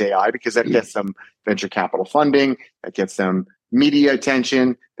identity is AI, because that gets them venture capital funding, that gets them media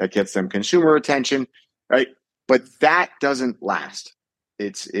attention, that gets them consumer attention, right? But that doesn't last.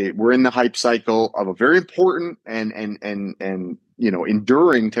 We're in the hype cycle of a very important and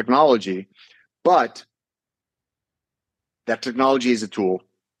enduring technology, but that technology is a tool.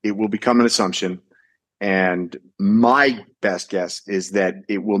 It will become an assumption. And my best guess is that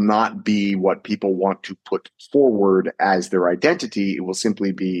it will not be what people want to put forward as their identity. It will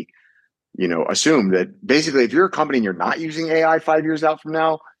simply be, assume that basically, if you're a company and you're not using AI 5 years out from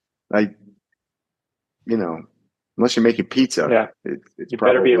now, like, unless you're making pizza, it's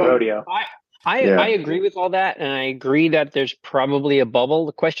better be a rodeo. I agree with all that, and I agree that there's probably a bubble.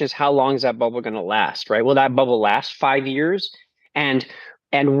 The question is, how long is that bubble going to last, right? Will that bubble last 5 years?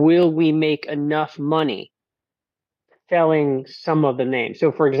 And will we make enough money selling some of the names?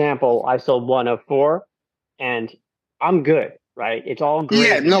 So, for example, I sold 1 of 4, and I'm good, right? It's all great.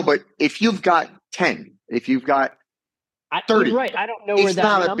 Yeah, no, but if you've got 10, if you've got 30, right? I don't know where that's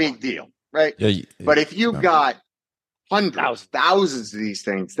not a big deal, right? Yeah, but if you've got hundreds, thousands of these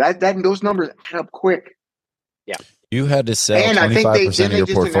things, that those numbers add up quick. Yeah. You had to sell 25% of your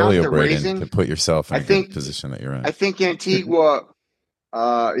portfolio, Braden, to put yourself in the position that you're in. I think Antigua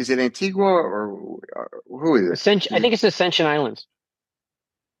Is it Antigua or who is it? I think it's Ascension Islands.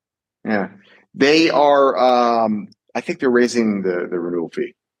 Yeah, they are. I think they're raising the renewal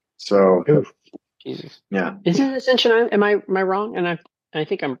fee. So, Jesus. Yeah, isn't it Ascension Island? Am I wrong? And I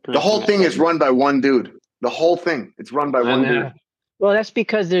think I'm. The whole thing is run by one dude. The whole thing. It's run by one dude. Well, that's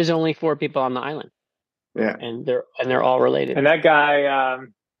because there's only 4 people on the island. Yeah, and they're all related. And that guy,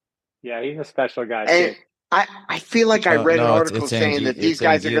 yeah, he's a special guy too. I feel like I read an article saying that these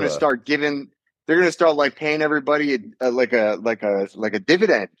guys are going to start giving. They're going to start like paying everybody like a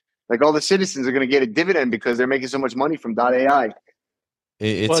dividend. Like all the citizens are going to get a dividend because they're making so much money from .ai.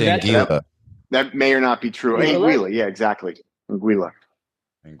 It's Anguilla. That may or not be true. Anguilla, yeah, exactly. Anguilla.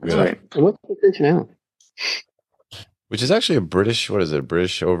 Right. What's the now? Which is actually a British,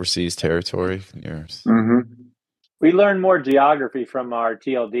 British overseas territory. Mm-hmm. We learn more geography from our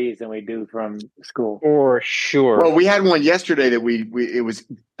TLDs than we do from school. For sure. Well, we had one yesterday that it was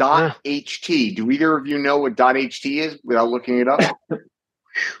 .ht. Do either of you know what .ht is without looking it up?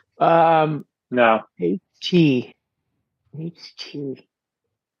 No. HT.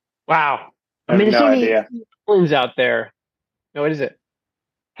 Wow. I mean, there's no idea. Islands out there. No, what is it?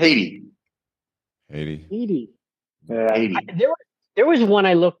 Haiti. Yeah. Haiti. There was one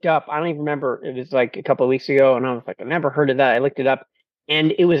I looked up. I don't even remember. It was like a couple of weeks ago, and I was like, I never heard of that. I looked it up,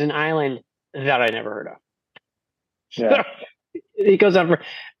 and it was an island that I never heard of. Yeah. It goes on for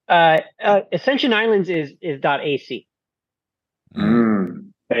Ascension Islands is .ac.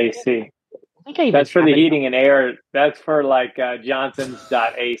 AC. I think that's for the heating and air. That's for like Johnson's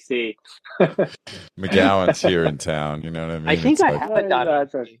 .ac. McGowan's here in town. You know what I mean? I think I have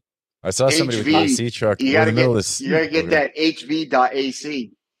a I saw somebody with an AC truck. You gotta get that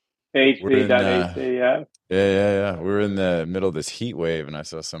HV.ac. HV.ac, yeah. Yeah. We were in the middle of this heat wave, and I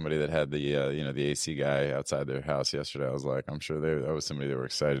saw somebody that had the the AC guy outside their house yesterday. I was like, I'm sure that was somebody they were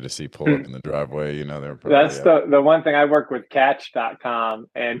excited to see pull up in the driveway. They were probably, that's the one thing. I work with Catch.com,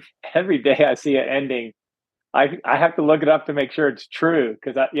 and every day I see it ending. I have to look it up to make sure it's true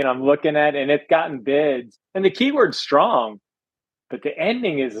because I'm looking at it, and it's gotten bids, and the keyword's strong, but the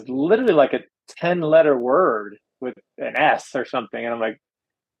ending is literally like a 10-letter word with an S or something, and I'm like,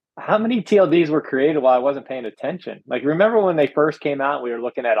 how many TLDs were created while I wasn't paying attention? Like, remember when they first came out, we were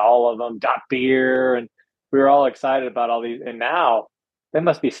looking at all of them, .beer, and we were all excited about all these. And now they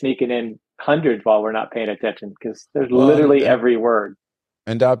must be sneaking in hundreds while we're not paying attention because there's literally every word.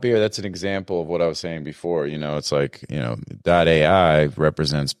 And .beer, that's an example of what I was saying before. It's like, .ai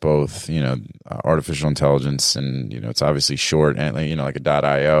represents both, artificial intelligence and, it's obviously short and, like a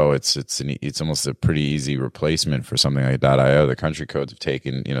 .io, it's almost a pretty easy replacement for something like .io. The country codes have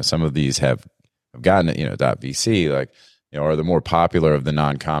taken, some of these have gotten it, .vc, like, are the more popular of the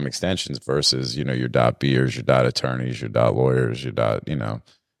non-com extensions versus, your .beers, your .attorneys, your .lawyers, your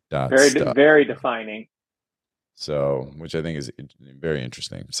very defining. So, which I think is very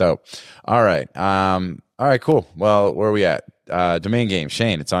interesting. So, all right, cool. Well, where are we at? Domain game,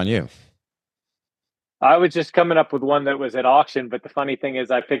 Shane, it's on you. I was just coming up with one that was at auction, but the funny thing is,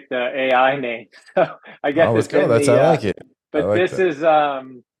 I picked the AI name, so I guess let's go. I like it. But this is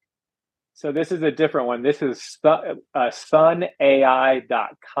so this is a different one. This is sunai.com.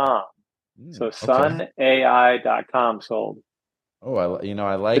 So sunai.com sold. Oh, I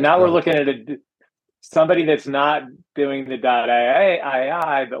like. So now we're looking at somebody that's not doing the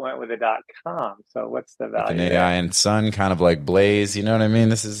 .ai but went with the .com. So what's the value? With an AI and Sun, kind of like Blaze. You know what I mean?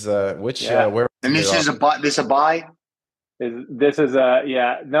 This is where. And this is a buy. This a buy. This is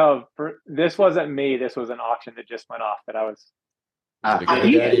no. This wasn't me. This was an auction that just went off. That I was.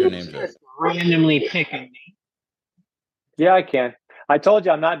 Randomly picking me. Yeah, I can. I told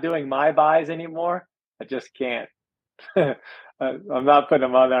you I'm not doing my buys anymore. I just can't. I'm not putting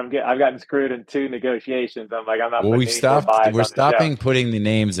them on there. I've gotten screwed in 2 negotiations. I'm like, I'm not. Well, we're stopping putting the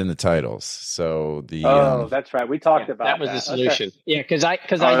names in the titles. So that's right. We talked about that. Was the solution. Okay. Yeah, because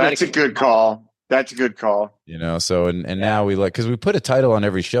that's a good call. That's a good call. So and now we because we put a title on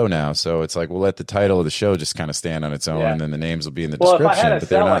every show now. So it's like we'll let the title of the show just kind of stand on its own, and then the names will be in the description, if I had a but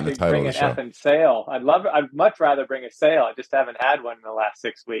they're sale, not in the title of the show. Effing sale. I'd much rather bring a sale. I just haven't had one in the last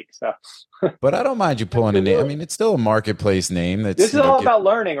 6 weeks. So, but I don't mind you pulling a name. I mean, it's still a marketplace name. This is all about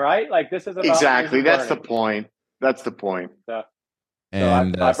learning, right? Like this is about exactly. That's learning. The point. That's the point.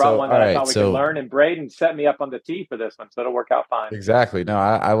 And I brought one that I thought we could learn, and Braden set me up on the tee for this one, so it'll work out fine. Exactly. No,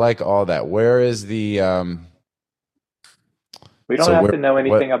 I like all that. Where is the? We don't have to know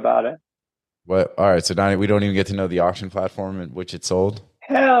anything about it. What? All right. So now we don't even get to know the auction platform in which it sold.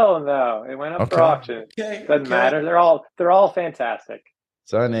 Hell no! It went up for auction. Doesn't matter. They're all fantastic.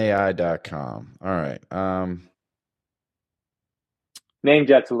 Sunai.com. All right.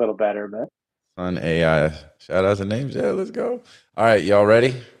 NameJet's a little better, but Sun AI. Shout out to NameJet. Let's go. All right, y'all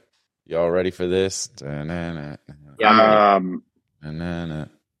ready? Y'all ready for this? Yeah, I'm ready.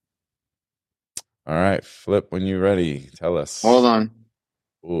 All right, Flip, when you're ready, tell us. Hold on.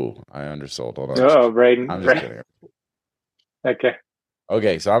 Ooh, I undersold. Hold on. Oh, Braden. I'm just kidding.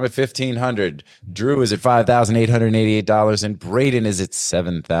 Okay, so I'm at $1,500. Drew is at $5,888, and Braden is at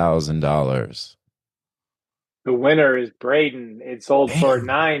 $7,000. the winner is Braden. It sold for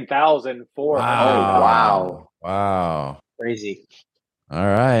 $9,400. Wow. Crazy. All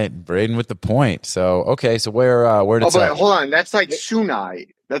right, Braden with the point. So where did but hold on, that's like Sunai.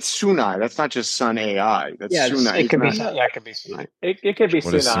 That's Sunai. That's not just Sun AI. That's Sunai. It could be Sunai. It could be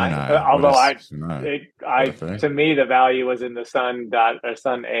Sunai. Although to me the value was in the Sun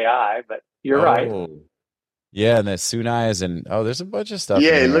AI, but you're right. Yeah, and that Sunai is there's a bunch of stuff.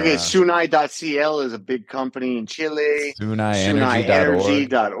 Yeah, look at Sunai.cl is a big company in Chile.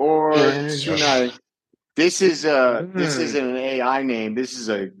 SunaiEnergy.org. Sunai. This is an AI name. This is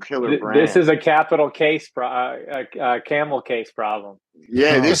a killer brand. This is a capital case, camel case problem.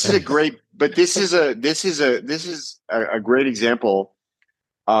 Yeah, this is a great. But this is a great example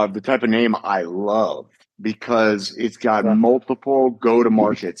of the type of name I love because it's got multiple go to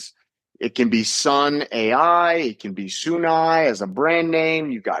markets. It can be Sun AI. It can be Sunai as a brand name.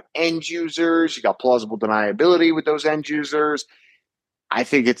 You got end users. You got plausible deniability with those end users. I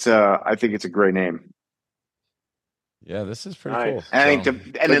think it's a great name. Yeah, this is pretty cool. And the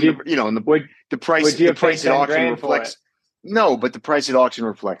price at auction reflects. No, but the price at auction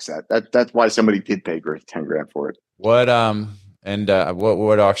reflects that. That's why somebody did pay $10,000 for it. What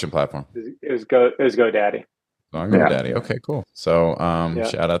what auction platform? It was GoDaddy. GoDaddy. Okay, cool. So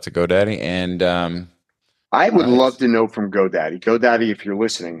shout out to GoDaddy, and I would love to know from GoDaddy. GoDaddy, if you're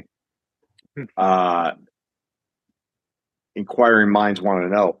listening, inquiring minds want to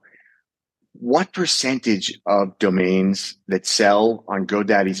know. What percentage of domains that sell on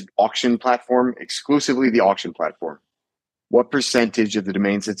GoDaddy's auction platform, exclusively the auction platform, what percentage of the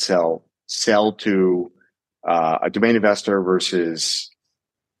domains that sell to a domain investor versus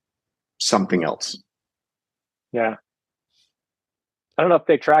something else? Yeah. I don't know if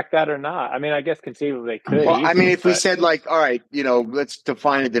they track that or not. I mean, I guess conceivably they could. Well, if we said all right, let's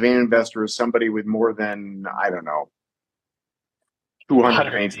define a domain investor as somebody with more than,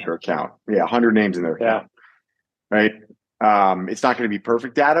 200 names in their account. Yeah, 100 names in their account. Right? It's not going to be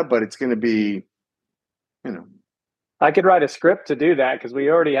perfect data, but it's going to be, I could write a script to do that because we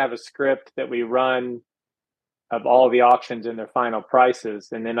already have a script that we run of all the auctions and their final prices.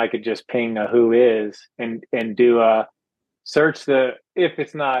 And then I could just ping a who is and do a search if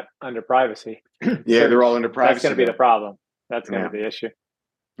it's not under privacy. Yeah, they're all under privacy. That's going to be the problem. That's going to be the issue.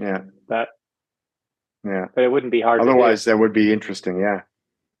 Yeah. But it wouldn't be hard. Otherwise, that would be interesting. Yeah.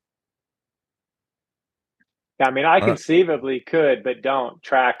 I mean, I conceivably could, but don't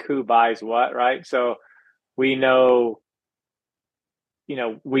track who buys what, right? So we know,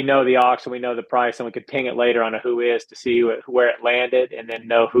 we know the auction, we know the price, and we could ping it later on a who is to see where it landed, and then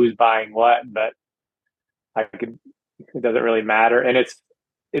know who's buying what. But it doesn't really matter, and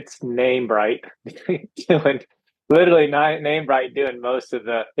it's NameBright doing literally NameBright doing most of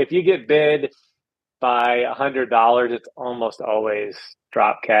the. If you get bid by $100, it's almost always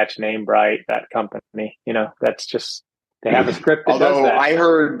drop catch NameBright, that company. That's just they have a script that does that. I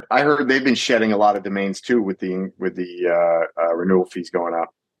heard they've been shedding a lot of domains too with the renewal fees going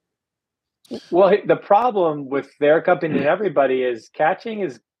up. Well, the problem with their company and everybody is catching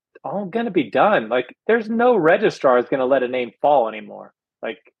is all going to be done. Like, there's no registrar is going to let a name fall anymore.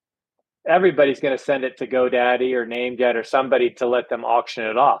 Like, everybody's going to send it to GoDaddy or NameJet or somebody to let them auction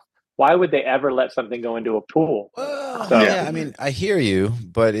it off. Why would they ever let something go into a pool? Yeah, I mean, I hear you,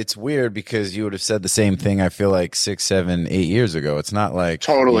 but it's weird because you would have said the same thing, I feel like 6, 7, 8 years ago. It's not like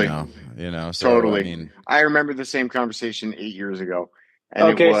totally, so, totally. I mean, I remember the same conversation 8 years ago.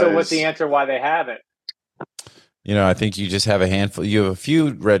 So what's the answer why they haven't? I think you just have a handful. You have a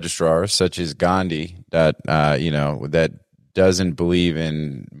few registrars, such as Gandhi, that that doesn't believe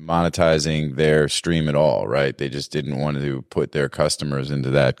in monetizing their stream at all, right? They just didn't want to put their customers into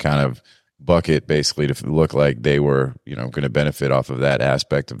that kind of bucket, basically, to look like they were, going to benefit off of that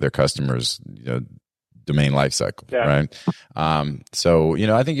aspect of their customers, domain lifecycle, right? So,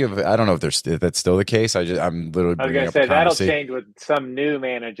 I think I don't know if that's still the case. I'm literally. I was going to say that'll change with some new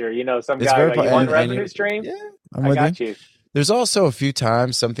manager. Some guy like, you want revenue stream? Yeah, I got you. There's also a few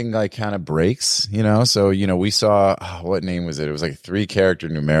times something like kind of breaks, So, we saw, what name was it? It was like a 3-character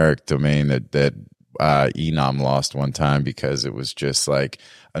numeric domain that Enom lost one time because it was just like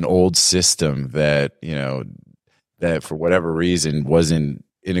an old system that, that for whatever reason wasn't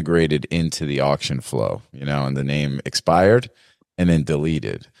integrated into the auction flow, and the name expired and then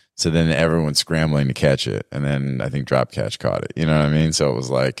deleted. So then everyone's scrambling to catch it. And then I think Dropcatch caught it. You know what I mean? So it was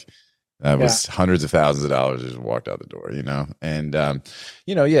like, that was hundreds of thousands of dollars just walked out the door, and,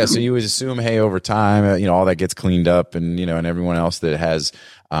 so you would assume, hey, over time, all that gets cleaned up and, and everyone else that has,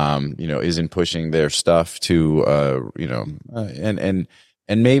 isn't pushing their stuff to,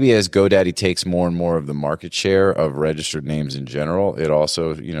 and maybe as GoDaddy takes more and more of the market share of registered names in general, it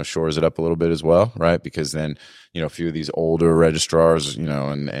also, shores it up a little bit as well, right? Because then, a few of these older registrars,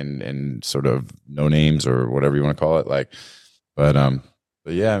 and sort of no names or whatever you want to call it,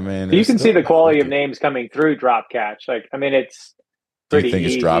 but yeah, man, you can see the quality of names coming through Dropcatch. It's pretty easy. Do you think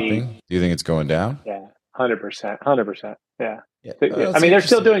it's dropping? Do you think it's going down? Yeah, 100%. Yeah. They're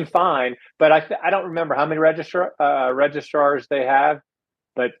still doing fine, but I don't remember how many registrars they have,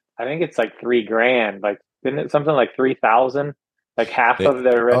 but I think it's like $3,000. Like, isn't it something like 3,000? Like half of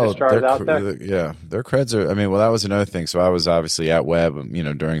their registrars out there. Yeah, their creds are. That was another thing. So I was obviously at Web,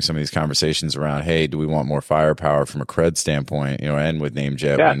 during some of these conversations around, hey, do we want more firepower from a cred standpoint, and with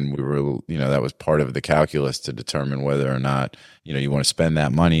NameJet, and we were, that was part of the calculus to determine whether or not, you want to spend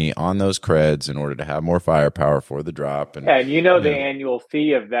that money on those creds in order to have more firepower for the drop. And the annual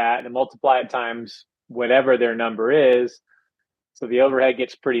fee of that, and multiply it times whatever their number is. So the overhead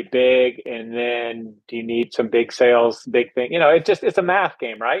gets pretty big, and then do you need some big sales, big thing? It's a math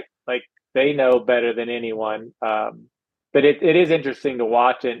game, right? Like, they know better than anyone. But it is interesting to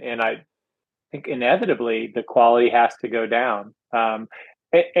watch, and I think inevitably the quality has to go down. And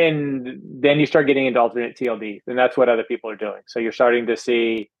then you start getting into alternate TLDs, and that's what other people are doing. So you're starting to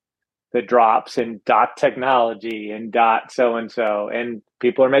see the drops in dot technology and dot so-and-so, and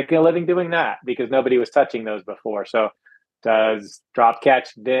people are making a living doing that because nobody was touching those before. So does Dropcatch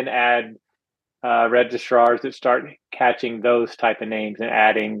then add registrars that start catching those type of names and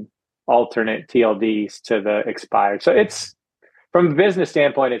adding alternate TLDs to the expired? So it's, from a business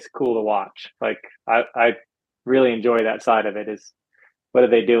standpoint, it's cool to watch. Like, I really enjoy that side of it. Is what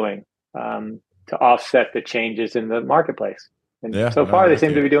are they doing to offset the changes in the marketplace? And so far, they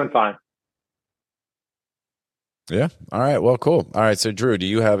seem to be doing fine. Yeah. All right. Well, cool. All right. So, Drew, do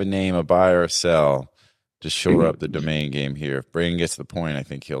you have a name, a buy or a sell? Just shore up the domain game here. If Braden gets the point, I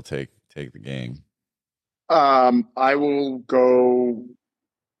think he'll take the game. I will go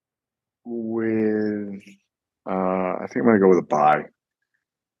with. I think I'm going to go with a buy.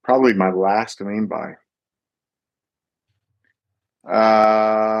 Probably my last domain buy.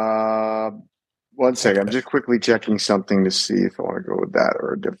 One second. I'm just quickly checking something to see if I want to go with that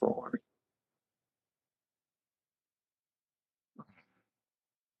or a different one.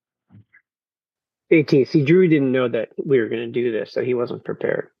 See, Drew didn't know that we were going to do this, so he wasn't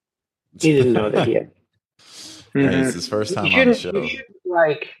prepared. He didn't know that yet. It's his first time on the show. You should,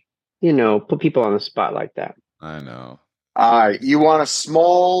 put people on the spot like that. I know. You want a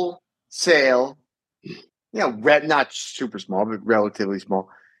small sale, not super small, but relatively small,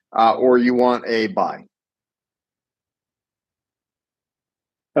 or you want a buy?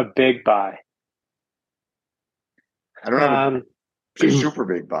 A big buy. I don't have a super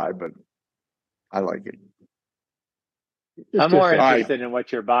big buy, but I like it. I'm more interested in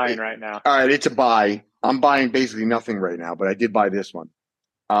what you're buying right now. All right, it's a buy. I'm buying basically nothing right now, but I did buy this one.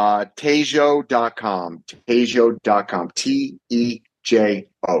 Tejo.com. Tejo.com.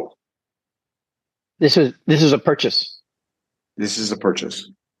 Tejo. This is a purchase. This is a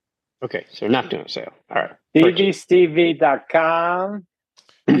purchase. Okay, so not doing a sale. All right. tvstevie.com.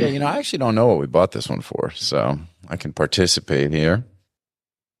 Yeah, I actually don't know what we bought this one for, so I can participate here.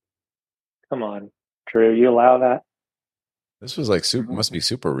 Come on, Drew, you allow that? This was like must be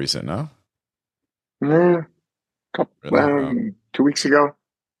super recent, no? Yeah. Really? 2 weeks ago.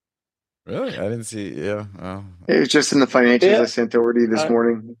 Really? I didn't see. Yeah. Oh. It was just in the financials I sent over to you this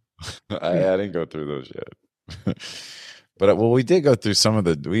morning. I didn't go through those yet. But we did go through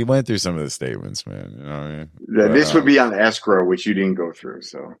we went through some of the statements, man. You know what I mean? Yeah, this would be on escrow, which you didn't go through.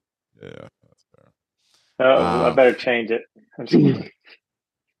 So yeah, that's fair. I better change it.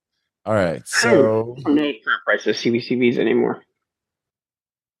 All right, so I don't know current prices CBCVs anymore.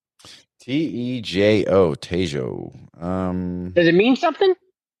 Tejo, Tejo. Does it mean something?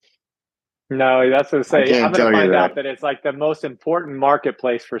 No, that's what I say. I'm going to find out that it's like the most important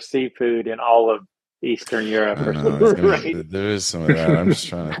marketplace for seafood in all of Eastern Europe. Right? There is some of that. I'm just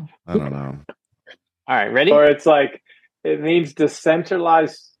trying to. I don't know. All right, ready? Or it's like it means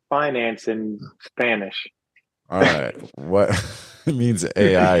decentralized finance in Spanish. All right, what? It means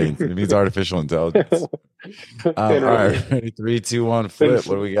AI. It means artificial intelligence. All right, ready? 3, 2, 1, flip.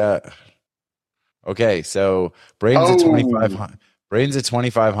 What do we got? Okay, so Braden's at 2,500. Braden's at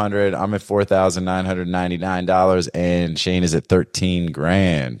 2,500. I'm at $4,999, and Shane is at 13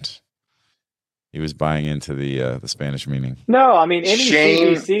 grand. He was buying into the Spanish meaning. No, I mean any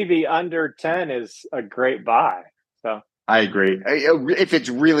CVCV under 10 is a great buy. So I agree. If it's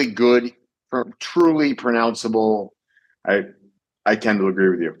really good, truly pronounceable, I tend to agree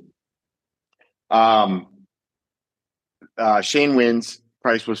with you. Shane wins.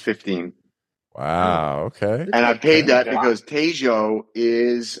 Price was 15. Wow. Okay. And I paid that because Tejo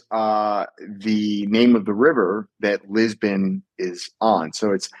is the name of the river that Lisbon is on.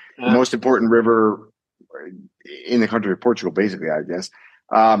 So it's the most important river in the country of Portugal, basically, I guess.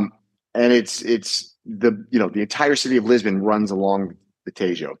 And it's the entire city of Lisbon runs along the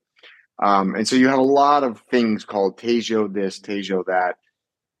Tejo. And so you have a lot of things called Tejo this, Tejo that.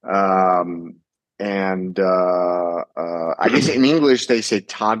 I guess in English they say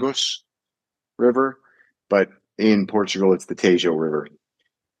Tagus River, but in Portugal it's the Tejo River.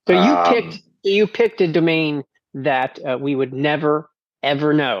 So you picked a domain that we would never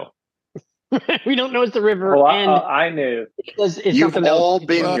ever know. We don't know it's the river. Well, and I knew. You've all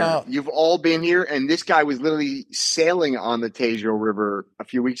been here. You've all been here, and this guy was literally sailing on the Tejo River a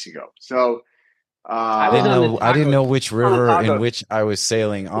few weeks ago. So I didn't know which river in which I was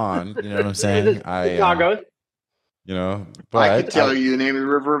sailing on. You know what I'm saying? But I could tell you the name of the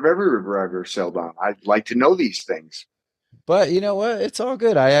river of every river I've ever sailed on. I'd like to know these things. But you know what? It's all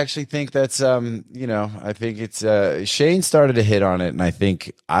good. I actually think that's, I think it's, Shane started to hit on it. And I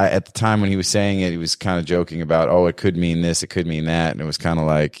think at the time when he was saying it, he was kind of joking about, oh, it could mean this, it could mean that. And it was kind of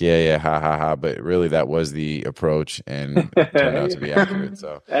like, yeah, ha, ha, ha. But really that was the approach and it turned out to be accurate.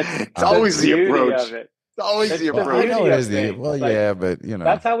 So it's always the approach. It's always the approach. I know it is but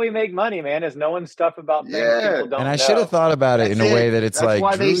that's how we make money, man, is knowing stuff about things people don't know. And I should have thought about it in a way that it's that's like,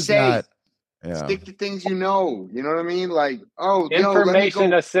 why Drew's they say, not. Yeah. Stick to things you know. You know what I mean? Like,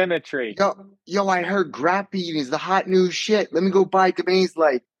 information asymmetry. Yo, I heard graphene is the hot new shit. Let me go buy domains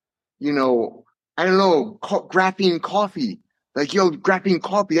like, I don't know, graphene coffee. Like, yo, graphene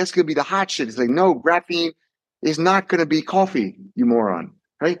coffee, that's going to be the hot shit. It's like, no, graphene is not going to be coffee, you moron.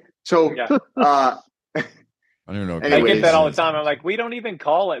 Right? So, I don't even know. I get that all the time. I'm like, we don't even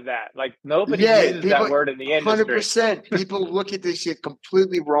call it that. Like, nobody uses that word in the industry. 100%. People look at this shit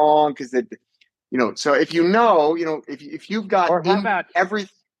completely wrong because they. So if if you've got everything,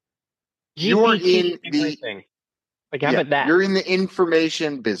 you're in the like how about that? You're in the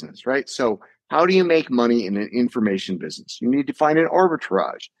information business, right? So how do you make money in an information business? You need to find an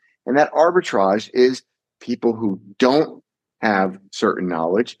arbitrage, and that arbitrage is people who don't have certain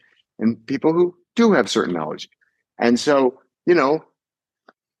knowledge and people who do have certain knowledge, and so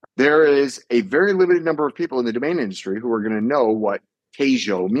there is a very limited number of people in the domain industry who are going to know what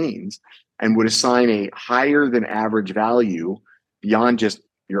Tejo means and would assign a higher than average value beyond just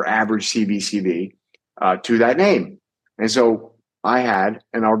your average CVCV to that name. And so I had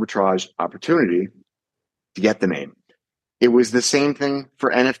an arbitrage opportunity to get the name. It was the same thing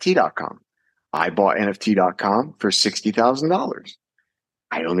for NFT.com. I bought NFT.com for $60,000.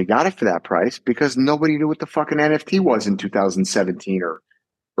 I only got it for that price because nobody knew what the fucking NFT was in 2017 or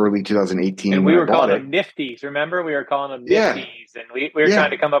early 2018. And we were calling them Nifties. Remember? We were calling them Nifties, and we were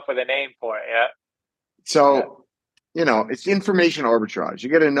trying to come up with a name for it. Yeah. So, it's information arbitrage. You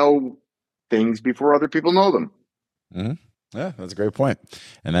got to know things before other people know them. Mm-hmm. Yeah, that's a great point.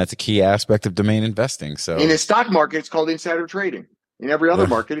 And that's a key aspect of domain investing. So in a stock market, it's called insider trading. In every other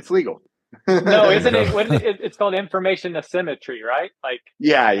market, it's legal. No, isn't it? It's called information asymmetry, right? Like.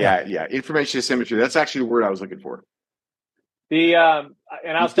 Yeah. Information asymmetry. That's actually the word I was looking for. And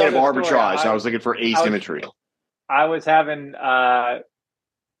I'll instead of arbitrage, I was looking for asymmetry. I was having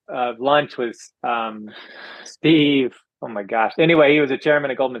lunch with Steve. Oh my gosh! Anyway, he was a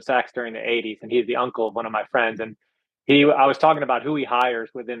chairman of Goldman Sachs during the '80s, and he's the uncle of one of my friends. And I was talking about who he hires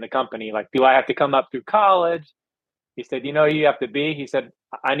within the company. Like, do I have to come up through college? He said, you have to be. He said,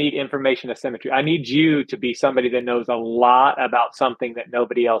 I need information asymmetry. I need you to be somebody that knows a lot about something that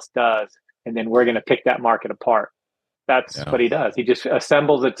nobody else does, and then we're going to pick that market apart. That's what he does. He just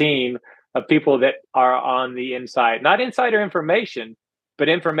assembles a team of people that are on the inside, not insider information, but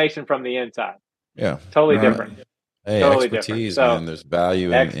information from the inside. Yeah. Totally different. Hey, totally expertise, different. Man. There's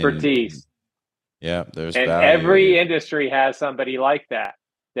value expertise. There's and value. Every industry has somebody like that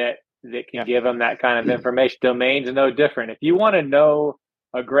can give them that kind of information. Domain's no different. If you want to know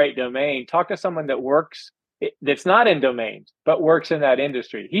a great domain, talk to someone that works that's not in domains, but works in that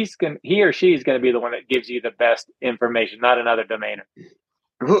industry. He or she is going to be the one that gives you the best information, not another domainer.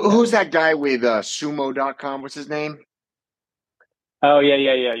 Who's that guy with sumo.com? What's his name? Oh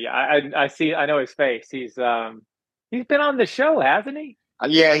yeah. I see. I know his face. He's been on the show, hasn't he?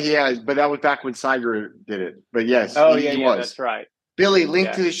 Yeah, he has, but that was back when Cyger did it. But yes, he was. That's right. Billy,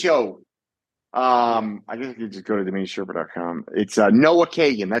 link to the show. I guess you just go to DomainSherpa.com. It's Noah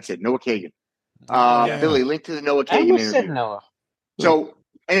Kagan. That's it, Noah Kagan. Billy, link to the Noah Kagan interview. Said Noah. So,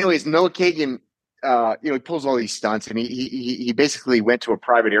 anyways, Noah Kagan, he pulls all these stunts, and he basically went to a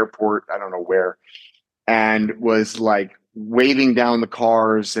private airport, I don't know where, and was like waving down the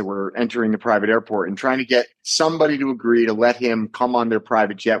cars that were entering the private airport and trying to get somebody to agree to let him come on their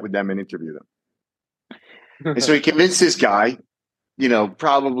private jet with them and interview them. And so he convinced this guy,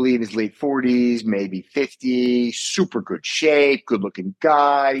 probably in his late 40s, maybe 50, super good shape, good looking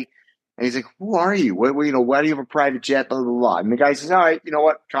guy. And he's like, who are you? Why do you have a private jet? Blah, blah, blah. And the guy says, all right, you know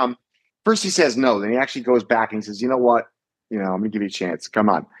what? Come. First he says no. Then he actually goes back and he says, you know what? I'm going to give you a chance. Come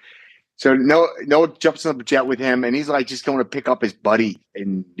on. So Noah jumps on the jet with him, and he's like just going to pick up his buddy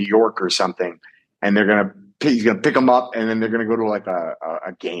in New York or something. And he's going to pick him up, and then they're going to go to like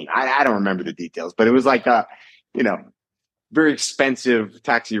a game. I don't remember the details, but it was like a, very expensive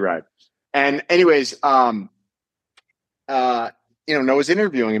taxi ride. And anyways, Noah's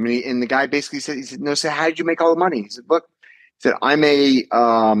interviewing him, and the guy basically said, "No, so how did you make all the money?" He said, "Look," he said, "I'm a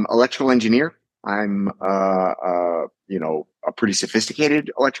electrical engineer. I'm a pretty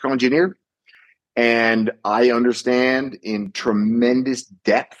sophisticated electrical engineer, and I understand in tremendous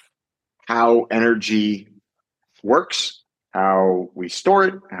depth how energy works, how we store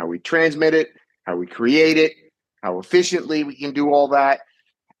it, how we transmit it, how we create it, how efficiently we can do all that.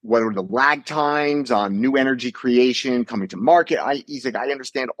 What are the lag times on new energy creation coming to market?" He's like, "I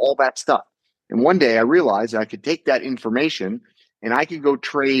understand all that stuff." And one day I realized I could take that information and I could go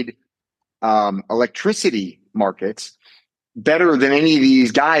trade electricity markets better than any of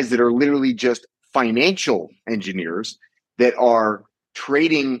these guys that are literally just financial engineers that are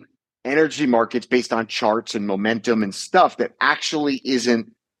trading energy markets based on charts and momentum and stuff that actually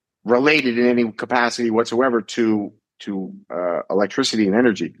isn't related in any capacity whatsoever to electricity and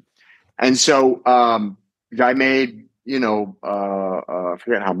energy. And so the guy made, I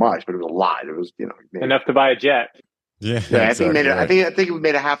forget how much, but it was a lot. It was, enough to buy a jet. Yeah, I think it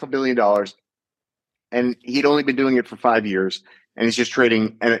made $500 million, and he'd only been doing it for 5 years, and he's just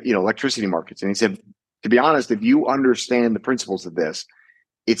trading, electricity markets. And he said, to be honest, if you understand the principles of this,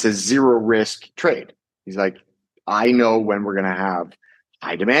 it's a zero risk trade. He's like, I know when we're going to have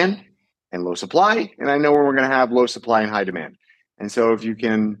high demand and low supply, and I know when we're going to have low supply and high demand. And so if you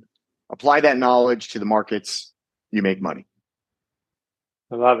can apply that knowledge to the markets, you make money.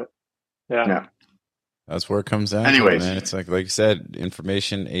 I love it. Yeah. That's where it comes down. Anyways, man. It's like you said,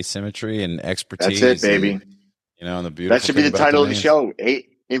 information asymmetry and expertise. That's it, baby. And the beautiful. That should be the title of the show: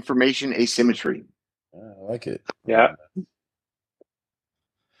 Information Asymmetry. I like it. Yeah.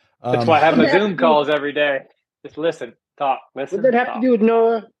 That's why I have my Zoom calls every day. Just listen, talk, listen. What did that have to do with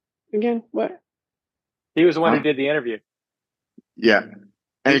Noah again? What? He was the one who did the interview. Yeah.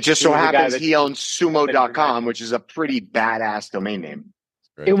 And it just so happens he owns Sumo.com, which is a pretty badass domain name.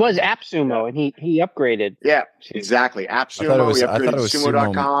 It was AppSumo, and he upgraded. Yeah, exactly. AppSumo. He upgraded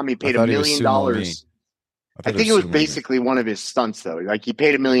Sumo.com. He paid $1 million. I think it was basically one of his stunts, though. Like he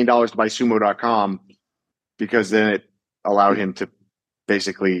paid $1 million to buy Sumo.com because then it allowed him to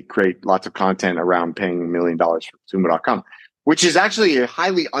basically create lots of content around paying $1 million for Sumo.com, which is actually a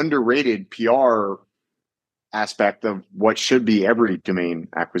highly underrated PR aspect of what should be every domain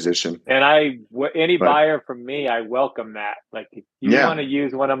acquisition. And any buyer from me, I welcome that. Like if you want to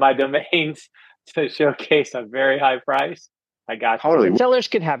use one of my domains to showcase a very high price, I got you. Totally. The sellers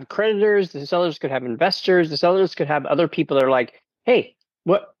could have creditors, the sellers could have investors, the sellers could have other people that are like, hey,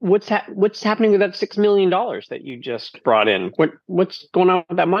 what's happening with that $6 million that you just brought in? What's going on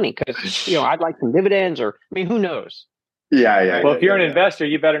with that money? Because I'd like some dividends, or who knows? Yeah. Well, if you're an investor,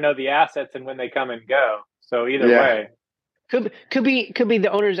 you better know the assets and when they come and go. So either way, could be the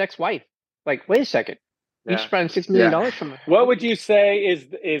owner's ex-wife. Like, wait a second, you just brought in $6 million from. What would you say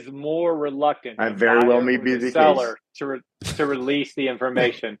is more reluctant? I very well may be the seller to release the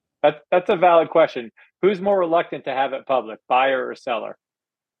information. That's a valid question. Who's more reluctant to have it public, buyer or seller?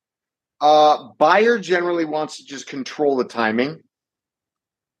 Buyer generally wants to just control the timing,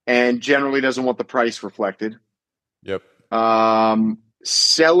 and generally doesn't want the price reflected. Yep.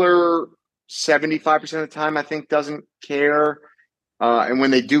 Seller, 75% of the time, I think, doesn't care. And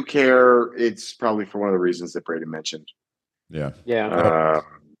when they do care, it's probably for one of the reasons that Braden mentioned. Yeah.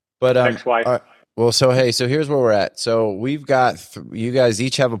 But ex-wife. Well, so here's where we're at. So we've got you guys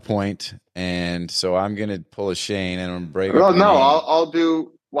each have a point, and so I'm gonna pull a Shane and I'm Braden. Well, no, I'll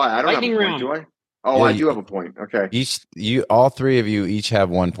do. Why? I don't have a point, do I? Oh, yeah, I do have a point. Okay. All three of you each have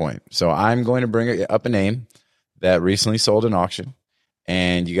 1 point. So I'm going to bring up a name that recently sold an auction,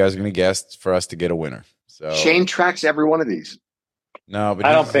 and you guys are going to guess for us to get a winner. So Shane tracks every one of these. No, but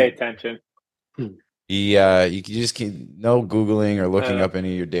I don't pay attention. You just can't, no Googling or looking up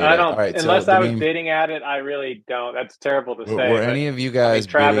any of your data. I don't. All right, unless I was bidding at it, I really don't. That's terrible to say. Were any of you guys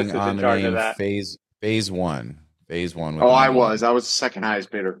Travis bidding is on in the charge name of that. Phase One? Phase One. Oh, I was. I was the second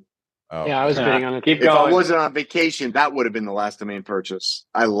highest bidder. Oh, yeah, I was bidding on it. Keep if going. I wasn't on vacation, that would have been the last domain purchase.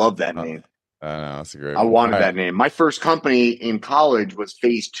 I love that name. I know, that's a great I one. wanted that name. My first company in college was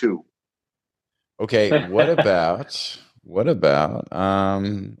Phase 2. Okay, what about let's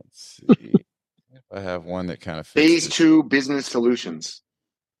see if I have one that kind of fits Phase 2 Business Solutions.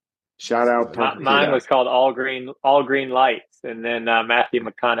 Shout out. Mine was called All Green Lights, and then Matthew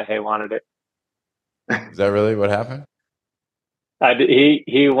McConaughey wanted it. Is that really what happened?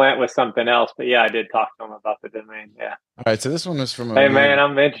 He went with something else, but yeah, I did talk to him about the domain. Yeah. All right, so this one was from Hey man,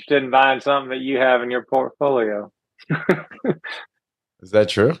 I'm interested in buying something that you have in your portfolio. Is that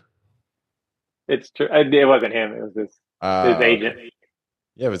true? It's true. It wasn't him. It was his agent. Okay.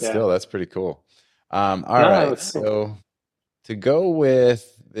 Yeah, but still, that's pretty cool. All right, so to go with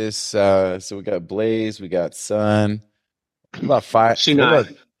this, so we got Blaze, we got Sun. What about Fire?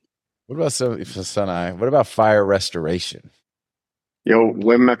 What about Suneye? What about Fire Restoration? Yo,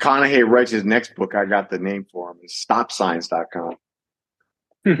 when McConaughey writes his next book, I got the name for him. It's stopsigns.com.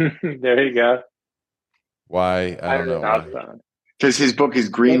 There you go. Why? I don't know. Because his book is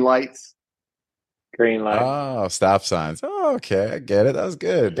Green Lights. Green light. Oh, stop signs. Oh, okay. I get it. That was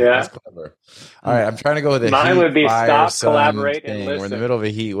good. Yeah. That's clever. All right. I'm trying to go with Mine would be stop, collaborate, and listen. We're in the middle of a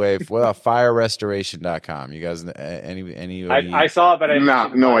heat wave. What about firerestoration.com? You guys, any I saw it, but I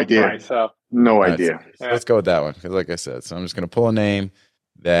didn't no idea. Price, so. No idea. So let's go with that one. Because like I said, so I'm just going to pull a name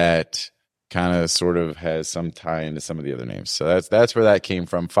that kind of sort of has some tie into some of the other names. So that's where that came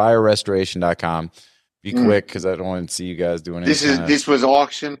from. Firerestoration.com. Be quick because I don't want to see you guys doing anything. This was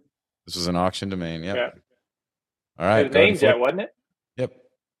auction. This was an auction domain. Yep. Yeah. All right. His name's yet, wasn't it? Yep.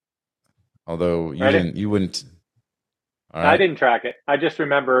 Although you wouldn't. All right. I didn't track it. I just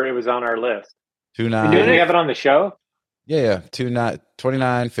remember it was on our list. 29. Did we have it on the show? Yeah.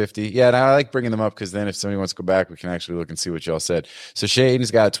 29.50. Yeah, and I like bringing them up because then if somebody wants to go back, we can actually look and see what y'all said. So Shaden's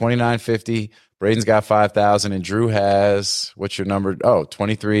got 29.50, Braden's got 5,000, and Drew has, what's your number? Oh,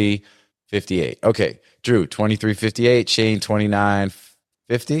 23.58. Okay, Drew 23.58, Shane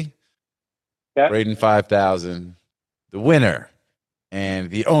 29.50. Yep. Braden 5,000. The winner and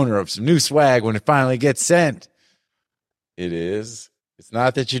the owner of some new swag when it finally gets sent. It's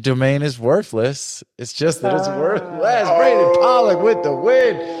not that your domain is worthless. It's just that it's worthless. Braden Pollock with the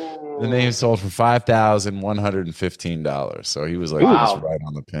win. The name sold for $5,115. So he was like just right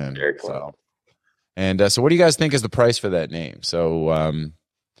on the pin. Very cool. So, and so what do you guys think is the price for that name? So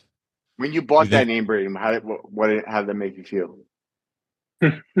when you bought that name, Braden, how did that make you feel?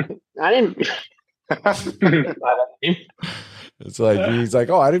 I didn't. It's like he's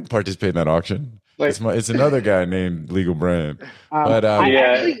like, I didn't participate in that auction. Like, it's another guy named Legal Brand. But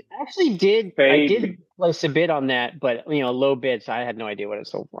I actually did. I did place a bid on that, but low bid, so I had no idea what it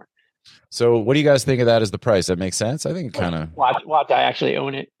sold for. So, what do you guys think of that as the price? That makes sense. I think kind of. Watch! I actually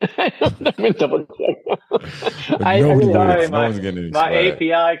own it. I'm gonna double check. My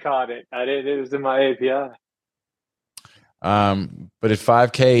API caught it. It was in my API. But at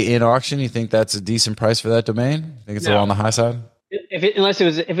 $5,000 in auction, you think that's a decent price for that domain? I think it's a little on the high side. If it was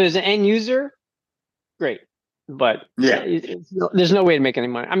an end user, great. But there's no way to make any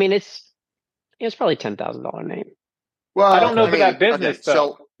money. I mean, it's probably $10,000 name. Well, I don't know for that business though.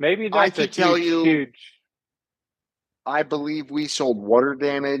 So maybe that's I can tell you, huge. I believe we sold water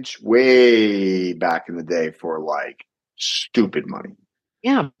damage way back in the day for like stupid money.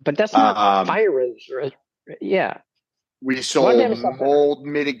 Yeah, but that's not fire risk. Yeah. We sold mold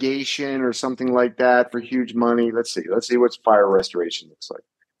mitigation or something like that for huge money. Let's see what fire restoration looks like.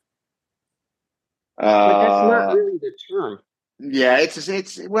 But that's not really the term. Yeah,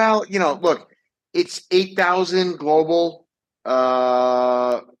 it's well, look, it's 8,000 global,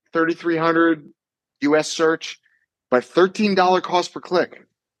 3,300 US search, but $13 cost per click.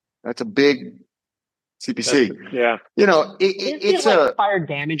 That's a big CPC. It's like fire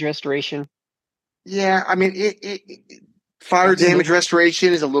damage restoration. Yeah, I mean, fire damage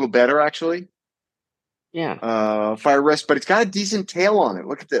restoration is a little better, actually. Yeah. Fire rest, but it's got a decent tail on it.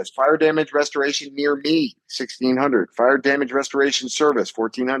 Look at this. Fire damage restoration near me, 1,600. Fire damage restoration service,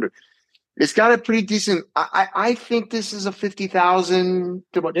 1,400. It's got a pretty decent. I think this is a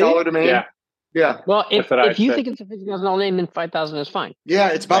 $50,000 domain. Yeah. Yeah. Well, if you think it's a $50,000 name, then $5,000 is fine. Yeah,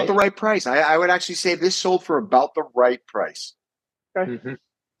 it's about the right price. I would actually say this sold for about the right price. Okay. Mm-hmm.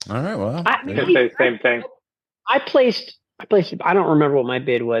 All right. Well, I say the same thing. I placed. I don't remember what my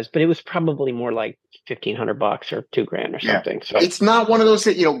bid was, but it was probably more like $1,500 or $2,000 or something. So it's not one of those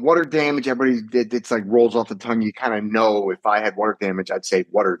that, water damage. Everybody it's like rolls off the tongue. You kind of know. If I had water damage, I'd say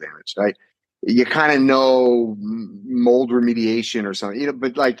water damage, right? You kind of know mold remediation or something,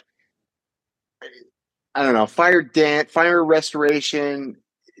 but like, I don't know, fire restoration.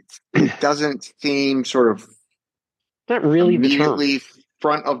 It doesn't seem sort of not really immediately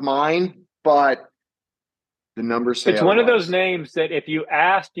front of mind, but the numbers say it's one of those names that if you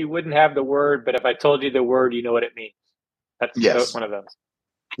asked, you wouldn't have the word, but if I told you the word, you know what it means. That's one of those.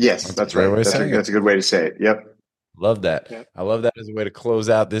 Yes, that's right. That's a good way to say it. Yep. Love that. Yep. I love that as a way to close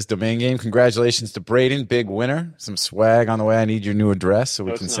out this domain game. Congratulations to Braden, big winner. Some swag on the way. I need your new address so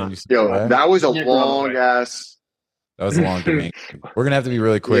we can send you some swag. That was a long ass. That was a long domain. We're going to have to be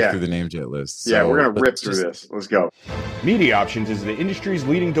really quick through the namejet list. So we're going to rip through this. Let's go. Media Options is the industry's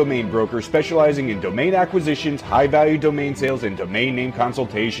leading domain broker specializing in domain acquisitions, high-value domain sales, and domain name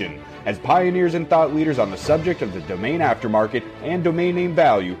consultation. As pioneers and thought leaders on the subject of the domain aftermarket and domain name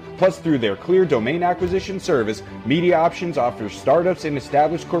value, plus through their clear domain acquisition service, Media Options offers startups and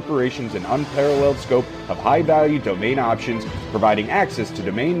established corporations an unparalleled scope of high-value domain options, providing access to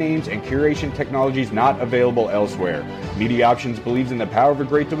domain names and curation technologies not available elsewhere. Media Options believes in the power of a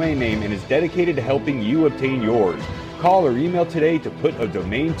great domain name and is dedicated to helping you obtain yours. Call or email today to put a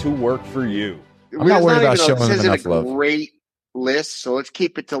domain to work for you. I'm not worried about showing them enough love. Great list, so let's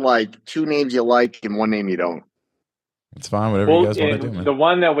keep it to like 2 names you like and 1 name you don't. It's fine, whatever you guys want to do, man. The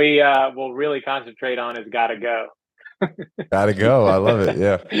one that we will really concentrate on is Gotta Go. Gotta Go. I love it.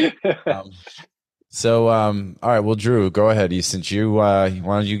 Yeah. All right. Well, Drew, go ahead. Why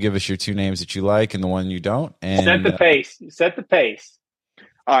don't you give us your 2 names that you like and the one you don't? And set the pace. Set the pace.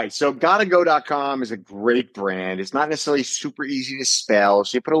 All right. So gottago.com is a great brand. It's not necessarily super easy to spell,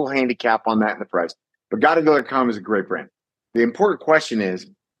 so you put a little handicap on that in the price. But gottago.com is a great brand. The important question is,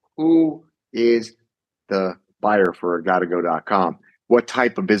 who is the buyer for gottago.com? What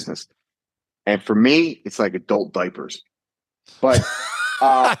type of business? And for me, it's like adult diapers. But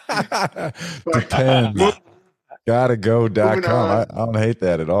depends. Gottago.com. I don't hate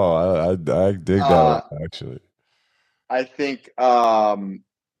that at all. I dig that one, actually. I think I'm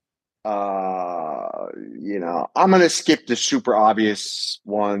going to skip the super obvious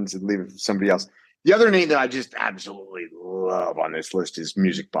ones and leave it for somebody else. The other name that I just absolutely love on this list is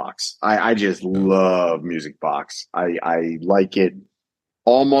MusicBox. I just love MusicBox. I like it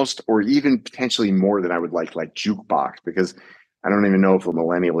almost or even potentially more than I would like Jukebox, because I don't even know if a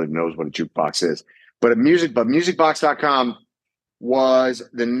millennial even knows what a jukebox is. But musicbox.com was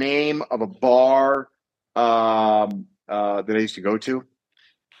the name of a bar that I used to go to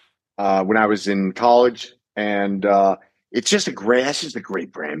when I was in college. And that's just a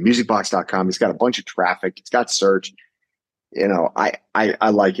great brand. Musicbox.com. It's got a bunch of traffic. It's got search. I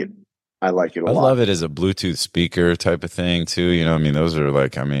like it. I like it a lot. I love it as a Bluetooth speaker type of thing too. Those are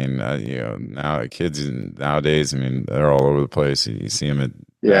like, now kids nowadays, they're all over the place. You see them at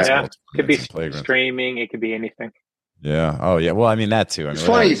it could be streaming. It could be anything. Yeah. Oh yeah. Well, that too. It's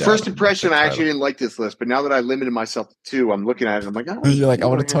funny. First impression, I actually didn't like this list, but now that I limited myself to 2, I'm looking at it. I'm like, you're like, I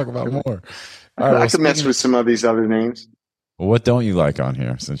want to talk about more. All right, I could mess with some of these other names. Well, what don't you like on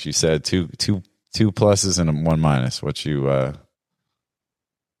here? Since you said two pluses and 1 minus, what you?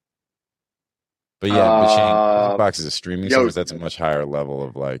 But Shane, MusicBox is a streaming service. That's a much higher level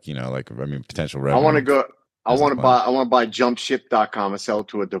of potential revenue. I want to buy jumpship.com and sell it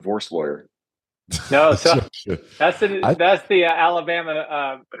to a divorce lawyer. No, so that's the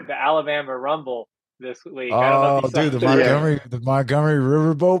Alabama Rumble this week. Oh, dude, the Montgomery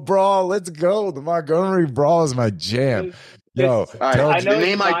Riverboat Brawl. Let's go. The Montgomery Brawl is my jam. Yo, the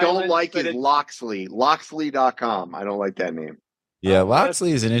name I don't like is Loxley. Loxley.com. I don't like that name. Yeah,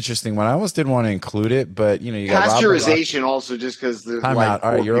 Loxley is an interesting one. I almost didn't want to include it, but you got pasteurization also, just because there's time out.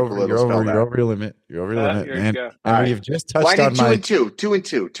 All right, you're over your limit. You're over your limit, and we've just touched on my 2 and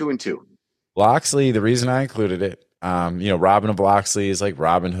 2. Loxley. The reason I included it, Robin of Loxley is like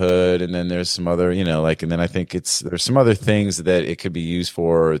Robin Hood, and then there's some other, and then I think there's some other things that it could be used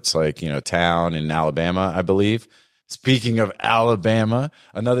for. It's like town in Alabama, I believe. Speaking of Alabama,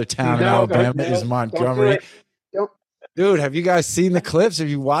 another town in Alabama is Montgomery. Dude, have you guys seen the clips? Have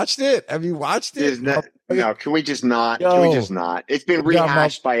you watched it? No, can we just not? Can we just not? It's been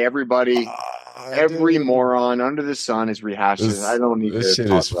rehashed by everybody. Every moron under the sun is rehashed. I don't need to talk about it. This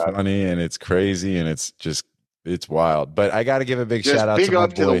shit is funny and it's crazy and it's just It's wild. But I got to give a big Just shout out big to my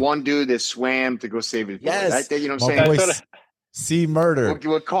up to boy. the one dude that swam to go save his boy. Yes, You know what my I'm saying? boy C Murder.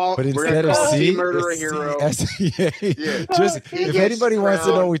 We're instead of C C Murder a hero. Yeah. Just if anybody wants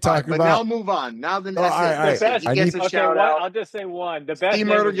to know what we're talking about. But now move on. Now the all right. He gets a shout out. I'll just say one. The best C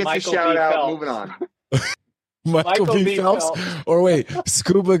Murder gets Michael a shout out. Phelps. Moving on. Michael B. Phelps. Or wait,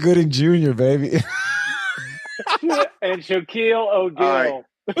 Scuba Gooding Jr., baby. And Shaquille O'Neal.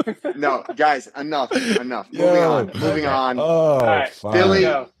 Right. No, guys, enough. Moving on. Oh, all right. Billy,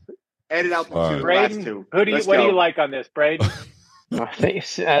 edit out the Braden, last two. What do you like on this, Braden?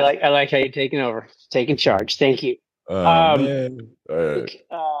 Thanks. I like how you're taking over, taking charge. Thank you. Man. All right.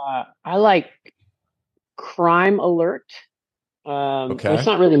 I like Crime Alert. Okay. It's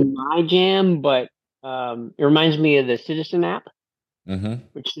not really my jam, but it reminds me of the Citizen app. Mm-hmm.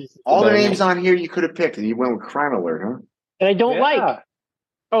 Which is all the names on here you could have picked, and you went with Crime Alert, huh? And I don't like.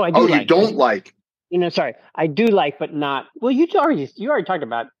 Oh, I do. Oh, like. You don't like? Sorry, I do like, but not. Well, you already talked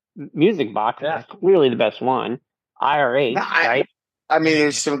about Music Box. Yeah. That's clearly the best one. IRH, right? I mean,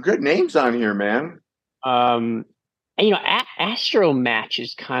 there's some good names on here, man. And, Astro Match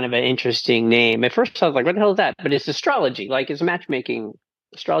is kind of an interesting name. At first, I was like, "What the hell is that?" But it's astrology, like it's matchmaking,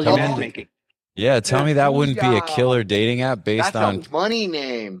 matchmaking. Yeah, tell me that wouldn't be a killer dating app based on a money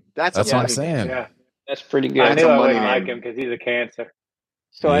name. That's what I'm saying. Yeah, that's pretty good. I knew I wouldn't like him because he's a Cancer.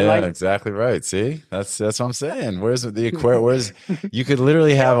 So I like exactly right. See, that's what I'm saying. Where's you could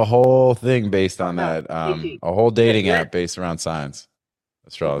literally have a whole thing based on that. A whole dating app based around signs,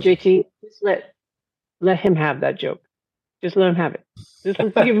 astrology. JT, just let him have that joke. Just let him have it. Just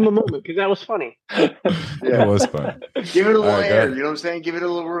let's give him a moment because that was funny. It was fun. Give it a little air. You know what I'm saying? Give it a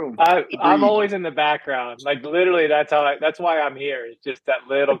little room. I'm always in the background. Like literally, that's why I'm here. It's just that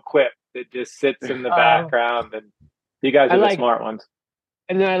little quip that just sits in the background, and you guys are the smart ones.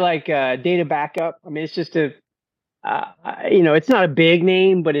 And then I like Data Backup. I mean, it's just it's not a big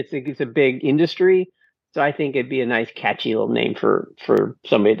name, but it's a big industry. So I think it'd be a nice, catchy little name for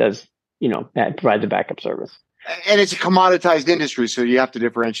somebody that does, that provides a backup service. And it's a commoditized industry, so you have to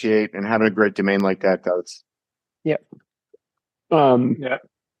differentiate, and having a great domain like that does. Yep. Yeah.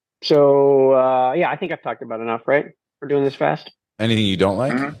 So, I think I've talked about enough, right? We're doing this fast. Anything you don't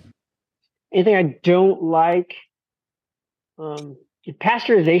like? Mm-hmm. Anything I don't like?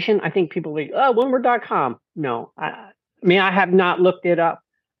 Pasteurization. I think people think, oneword.com. No, I I have not looked it up,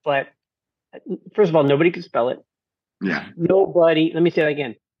 but first of all, nobody can spell it. Yeah. Nobody. Let me say that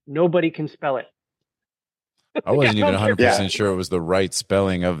again. Nobody can spell it. I wasn't even 100% sure it was the right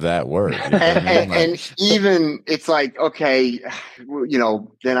spelling of that word. And even it's like, okay,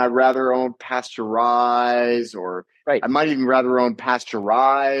 then I'd rather own Pasteurize, or I might even rather own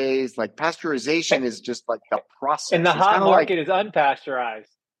Pasteurize. Like pasteurization is just like the process. And the hot market is unpasteurized.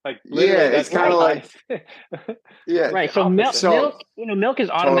 Like it's kind of like right. So milk is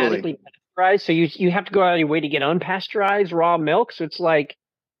automatically pasteurized. So you have to go out of your way to get unpasteurized raw milk. So it's like,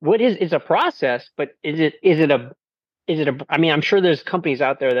 it's a process, but is it a I mean, I'm sure there's companies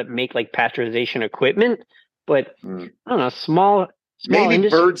out there that make like pasteurization equipment, but I don't know, small maybe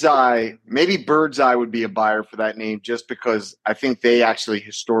industry. Maybe Bird's Eye would be a buyer for that name, just because I think they actually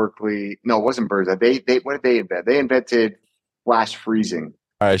historically, no, it wasn't Bird's Eye. They what did they invent? They invented flash freezing.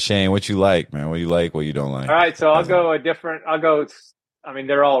 All right, Shane, what you like, man? What you like, what you don't like? All right, so I mean,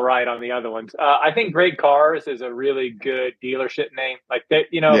 they're all right on the other ones. I think Great Cars is a really good dealership name. Like that,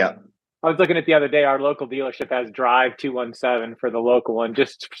 I was looking at the other day, our local dealership has Drive 217 for the local one,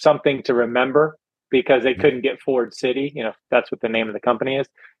 just something to remember because they couldn't get Ford City. That's what the name of the company is.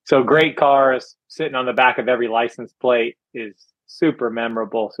 So Great Cars sitting on the back of every license plate is super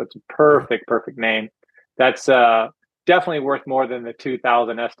memorable. So it's a perfect name. That's definitely worth more than the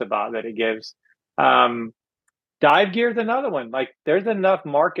 2,000 Esteban that it gives. Dive Gear is another one. Like, there's enough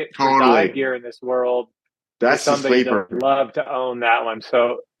market for dive gear in this world. That's somebody that would love to own that one.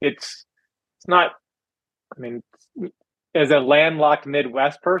 So it's not. I mean, as a landlocked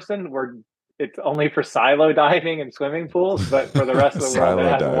Midwest person, it's only for silo diving and swimming pools, but for the rest of the world,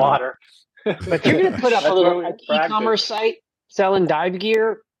 it has water. But you're going to put up a little e-commerce site selling dive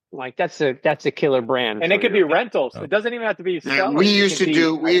gear. Like that's a killer brand, and it could be rentals. It doesn't even have to be selling. We used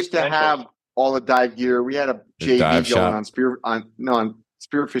to have all the dive gear. We had a JV going on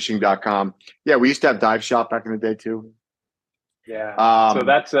spearfishing.com. Yeah, we used to have Dive Shop back in the day too. Yeah. So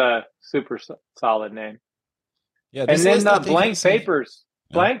that's a super solid name. Yeah. And then Blank Papers.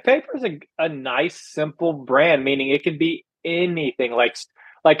 Yeah. Blank Papers is a nice, simple brand, meaning it can be anything.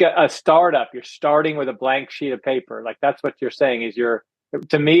 Like a startup, you're starting with a blank sheet of paper. Like that's what you're saying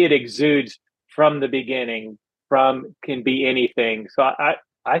to me, it exudes from the beginning, can be anything. So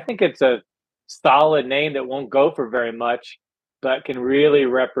I think it's a solid name that won't go for very much, but can really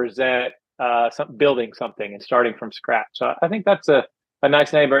represent building something and starting from scratch. So I think that's a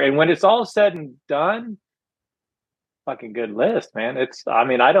nice name. And when it's all said and done, fucking good list, man.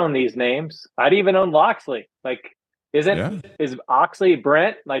 I'd own these names. I'd even own Loxley. Like, is Oxley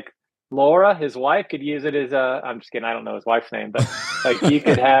Brent? Like, Laura, his wife, could use it as I'm just kidding. I don't know his wife's name, but like you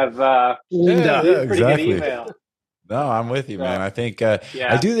could have Linda. Pretty good email. No, I'm with you, man. I think I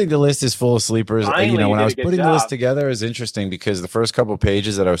do think the list is full of sleepers. Finally, when I was putting the list together, it was interesting because the first couple of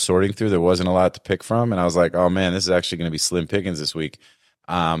pages that I was sorting through, there wasn't a lot to pick from, and I was like, "Oh man, this is actually going to be slim pickings this week."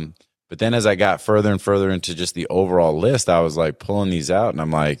 But then as I got further and further into just the overall list, I was like pulling these out, and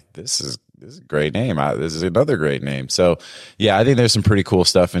I'm like, "This is a great name. This is another great name." So yeah, I think there's some pretty cool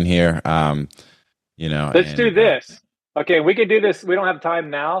stuff in here. Let's do this. Okay, we can do this. We don't have time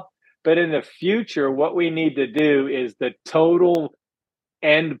now. But in the future, what we need to do is the total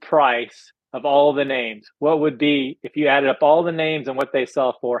end price of all the names. What would be, if you added up all the names and what they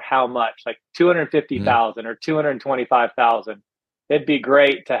sell for, how much? Like 250,000 or 225,000. It'd be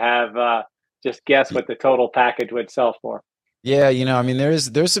great to have just guess what the total package would sell for. Yeah,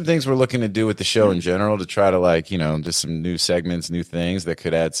 there's some things we're looking to do with the show in general to try to just some new segments, new things that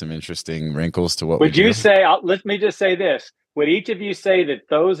could add some interesting wrinkles to what would you say. Let me just say this. Would each of you say that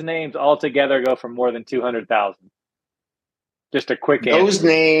those names altogether go for more than 200,000? Just a quick answer. Those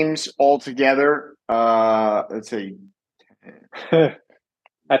names altogether, let's see.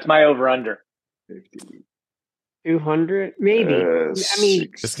 That's my over-under. 50. 200, maybe.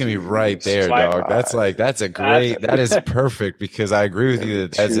 It's gonna be right there, dog. That's that is perfect because I agree with you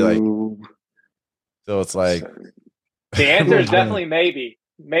that's like. So it's like the answer is definitely maybe.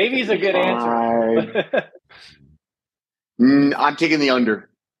 Maybe's a good answer. I'm taking the under.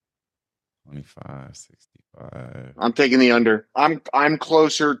 25, 65. I'm taking the under. I'm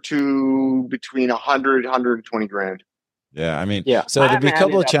closer to between 100, 120 grand. Yeah, so there'll be a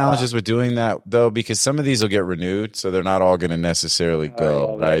couple of challenges with doing that, though, because some of these will get renewed, so they're not all going to necessarily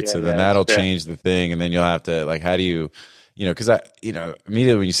go, right? So then that'll change the thing, and then you'll have to, how do you, because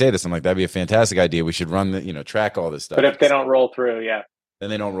immediately when you say this, I'm like, that'd be a fantastic idea. We should run track all this stuff. But if they don't roll through, then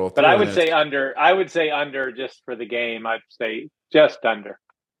they don't roll through. But I would say under. I would say under just for the game. I'd say just under.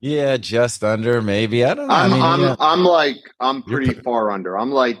 Yeah, just under, maybe. I don't know. I'm pretty far under.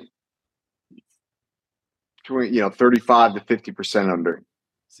 I'm like 35 to 50% under.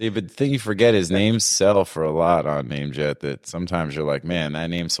 See, but the thing you forget is names sell for a lot on NameJet. That sometimes you're like, man, that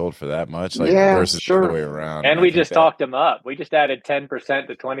name sold for that much, versus the other way around. And we just talked them up. We just added 10%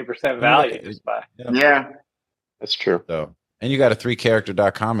 to 20% value just by. Yeah, that's true. So. And you got a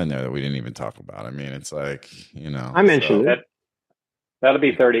 3character.com in there that we didn't even talk about. It's like, I mentioned it. That'll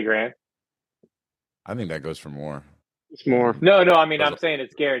be 30 grand. I think that goes for more. It's more. No. I'm saying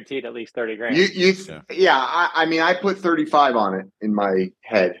it's guaranteed at least 30 grand. I put 35 on it in my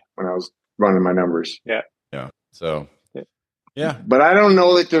head when I was running my numbers. Yeah. Yeah. So, yeah. But I don't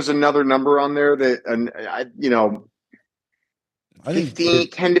know that there's another number on there that, I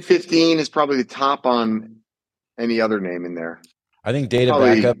think 10 to 15 is probably the top on any other name in there. I think data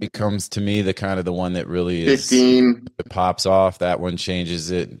backup becomes to me the one that really is 15. It pops off. That one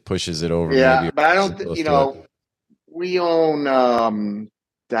changes it, pushes it over. Yeah, but I don't. We own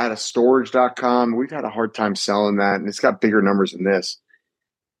datastorage.com. We've had a hard time selling that, and it's got bigger numbers than this.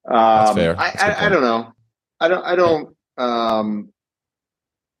 That's fair. I don't know. I don't. All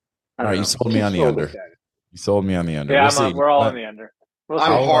right, you sold me on the under. You sold me on the under. Yeah, we're all on the under.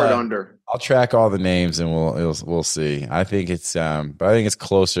 I'm hard under. I'll track all the names and we'll see. I think it's but I think it's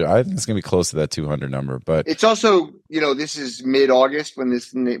closer. I think it's gonna be close to that 200 number. But it's also this is mid-August when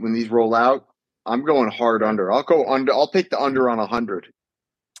these roll out. I'm going hard under. I'll go under. I'll take the under on 100.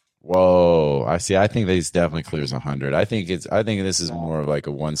 Whoa! I see. I think these definitely clears 100. I think this is more of like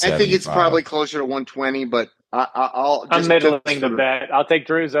a 170. I think it's probably closer to 120, but I'm middling the bet. I'll take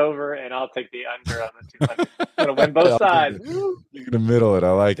Drew's over, and I'll take the under on the 200. I'm gonna win both sides. You're gonna middle it.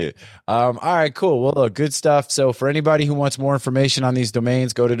 I like it. All right, cool. Well, look, good stuff. So, for anybody who wants more information on these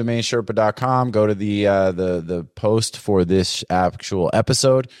domains, go to DomainSherpa.com. Go to the post for this actual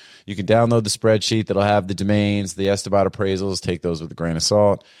episode. You can download the spreadsheet that'll have the domains, the Esteban appraisals. Take those with a grain of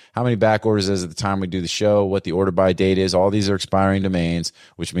salt. How many back orders is at the time we do the show, what the order by date is. All these are expiring domains,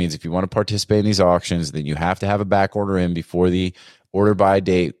 which means if you want to participate in these auctions, then you have to have a back order in before the order by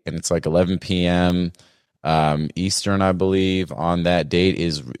date, and it's like 11 p.m. Eastern, I believe, on that date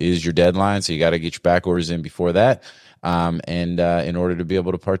is your deadline. So you got to get your back orders in before that, and in order to be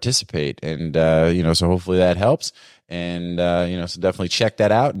able to participate. And so hopefully that helps. And so definitely check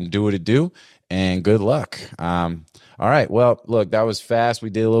that out and do what it do. And good luck. All All right. Well, look, that was fast. We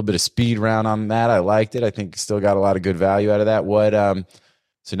did a little bit of speed round on that. I liked it. I think still got a lot of good value out of that.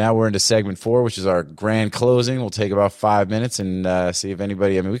 So now we're into segment 4, which is our grand closing. We'll take about 5 minutes and see if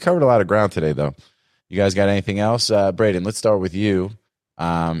anybody, we covered a lot of ground today, though. You guys got anything else? Braden, let's start with you.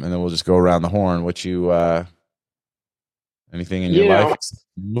 And then we'll just go around the horn. Anything in your life?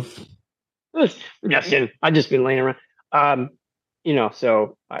 Nothing. I've just been laying around.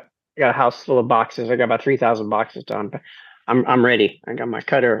 So I got a house full of boxes. I got about 3,000 boxes done. But I'm ready. I got my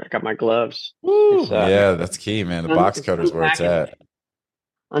cutter. I got my gloves. Yeah, that's key, man. The box cutter is where it's at.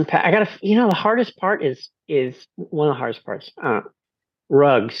 Unpack. The hardest part is one of the hardest parts.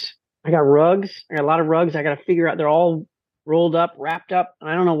 Rugs. I got rugs. I got a lot of rugs. I got to figure out. They're all rolled up, wrapped up.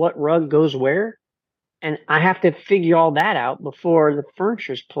 I don't know what rug goes where, and I have to figure all that out before the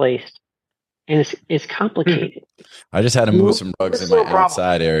furniture's placed. And it's complicated. I just had to move some rugs in my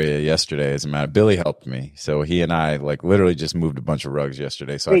outside area yesterday. As a matter, Billy helped me, so he and I literally just moved a bunch of rugs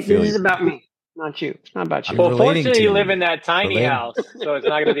yesterday. So this is about me, not you. It's not about you. Well, fortunately, you live in that tiny house, so it's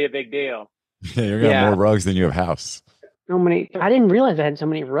not going to be a big deal. You're gonna have more rugs than you have house. So many. I didn't realize I had so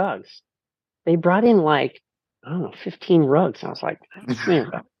many rugs. They brought in 15 rugs. I was like,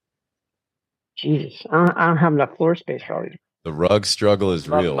 Jesus, I don't have enough floor space for all these. The rug struggle is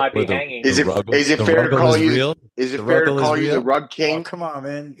real. Is it fair to call you? Is it fair to call you the rug king? Oh, come on,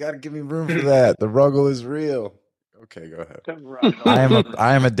 man! You got to give me room for that. The ruggle is real. Okay, go ahead.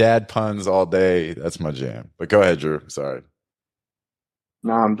 I am a dad puns all day. That's my jam. But go ahead, Drew. Sorry.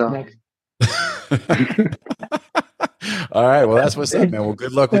 No, I'm done. All right. Well, that's what's up, man. Well,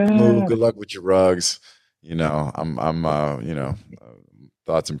 good luck with the move. Good luck with your rugs.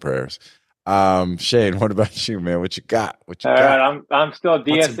 Thoughts and prayers. Shane, what about you, man? What you got? Right, I'm still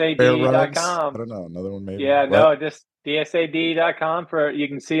DSAD.com. I don't know, another one maybe. Yeah, no, just DSAD.com you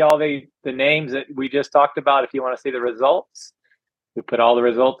can see all the names that we just talked about if you want to see the results. We put all the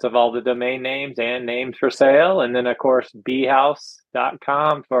results of all the domain names and names for sale, and then of course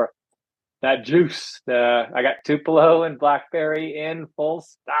bhouse.com for that juice. I got Tupelo and Blackberry in full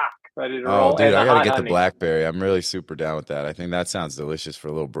stock, ready to roll. Oh, dude, I gotta get the Blackberry. I'm really super down with that. I think that sounds delicious for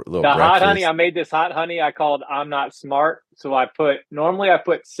a little breakfast. Hot honey. I made this hot honey. I called "I'm Not Smart." So normally I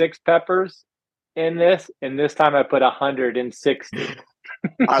put 6 peppers in this, and this time I put 160.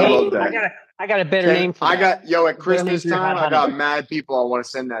 I love that. I got a better name for that. At Christmas time, I got mad people I want to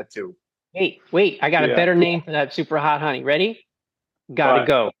send that to. Wait, I got a better name for that super hot honey. Ready? Gotta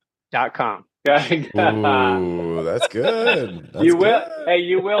go.com. Ooh, that's good. You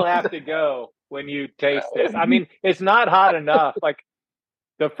will have to go when you taste this. It's not hot enough. Like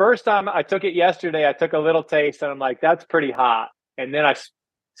the first time I took it yesterday, I took a little taste and I'm like, that's pretty hot. And then I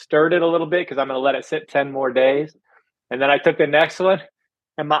stirred it a little bit because I'm going to let it sit 10 more days. And then I took the next one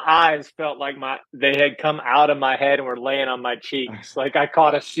and my eyes felt like they had come out of my head and were laying on my cheeks. Like I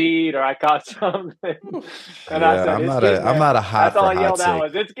caught a seed or I caught something. And I said, I'm not a hot. That's all I yelled out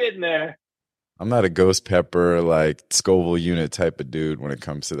was, it's getting there. I'm not a ghost pepper Scoville unit type of dude when it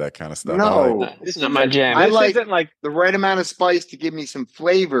comes to that kind of stuff. No, this is not my jam. I like the right amount of spice to give me some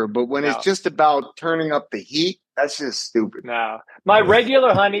flavor, but when it's just about turning up the heat, that's just stupid. No, my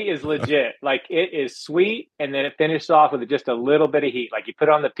regular honey is legit. Like it is sweet, and then it finishes off with just a little bit of heat. Like you put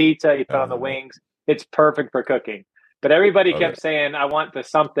on the pizza, you put on the wings. It's perfect for cooking. But everybody kept saying, "I want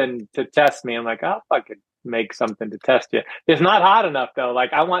something to test me." I'm like, "I'll fucking make something to test you." It's not hot enough though.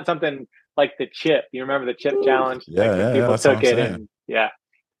 Like I want something. Like the chip, you remember the chip challenge? People took it, and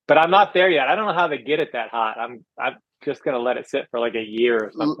but I'm not there yet. I don't know how they get it that hot. I'm just gonna let it sit for like a year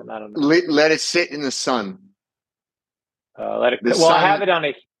or something. I don't know. Let it sit in the sun. I have it on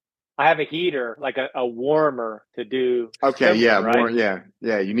I have a heater, like a warmer to do. Okay, right?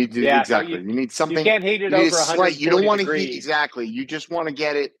 You need to exactly. You need something. You can't heat it over 100. You don't want to heat exactly. You just want to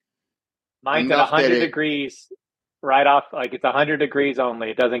get it. Mine's at 100 degrees. Right off, like it's 100 degrees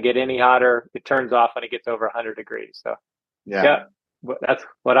only. It doesn't get any hotter. It turns off when it gets over 100 degrees. So, that's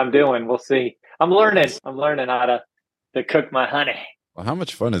what I'm doing. We'll see. I'm learning how to cook my honey. Well, how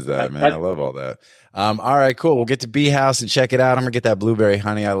much fun is that, man? I love all that. All right, cool. We'll get to B House and check it out. I'm gonna get that blueberry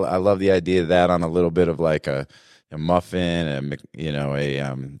honey. I love the idea of that on a little bit of like a muffin,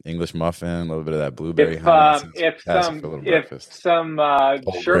 a English muffin, a little bit of that blueberry honey. If some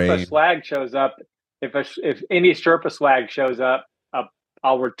Sherpa swag shows up. If any Sherpa swag shows up,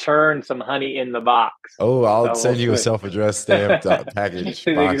 I'll return some honey in the box. Oh, I'll send you a self-addressed stamped package box.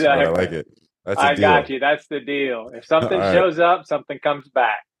 Exactly. I like it. That's a deal. Got you. That's the deal. If something shows up, something comes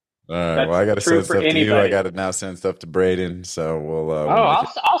back. All right. Well, I got to send stuff to you. I got to now send stuff to Braden. So we'll.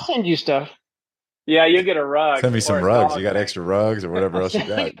 I'll send you stuff. Yeah, you get a rug. Send me some rugs. You got extra rugs or whatever else you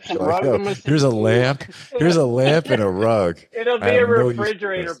got. Like, yo, here's a lamp. Here's a lamp and a rug. It'll be a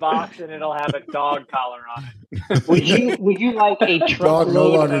refrigerator box, and it'll have a dog collar on it. Would you like a truckload? Dog no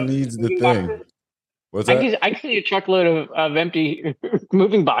longer needs the thing. Boxes? What's that? I can see a truckload of empty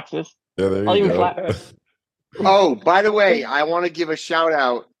moving boxes. Yeah, there you go. Oh, by the way, I want to give a shout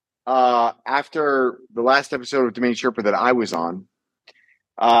out after the last episode of Domain Sherpa that I was on.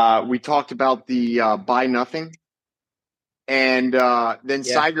 We talked about the buy nothing. And then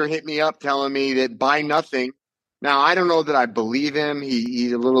Siger hit me up telling me that buy nothing. Now, I don't know that I believe him.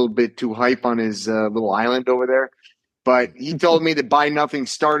 He's a little bit too hype on his little island over there. But he told me that buy nothing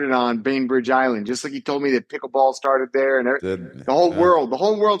started on Bainbridge Island, just like he told me that pickleball started there. And the whole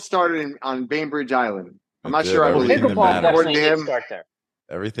world started on Bainbridge Island. I'm not sure I believe him. Pickleball did start there.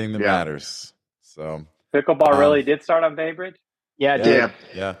 Everything that matters. So pickleball really did start on Bainbridge? Yeah, it did.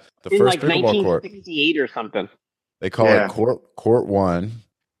 Yeah. The first pickleball court. 1968 or something. They call it Court 1.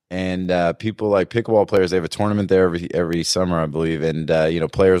 And people like pickleball players, they have a tournament there every summer, I believe. And,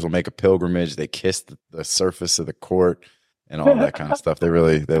 players will make a pilgrimage. They kiss the surface of the court and all that kind of stuff.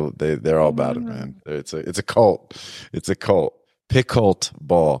 They're all about it, man. It's a cult. It's a cult. Pickle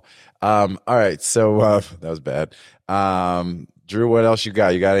ball. All right. So that was bad. Drew, what else you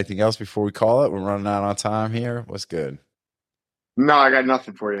got? You got anything else before we call it? We're running out on time here. What's good? No, I got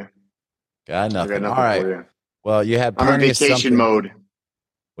nothing for you. Got nothing. All right. Well, you had plenty I'm in vacation mode.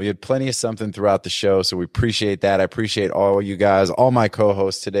 We had plenty of something throughout the show, so we appreciate that. I appreciate all you guys, all my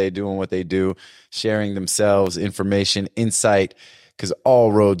co-hosts today doing what they do, sharing themselves, information, insight, because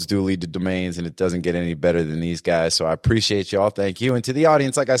all roads do lead to domains, and it doesn't get any better than these guys. So I appreciate y'all. Thank you. And to the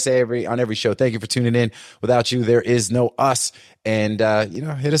audience, like I say on every show, thank you for tuning in. Without you, there is no us. And,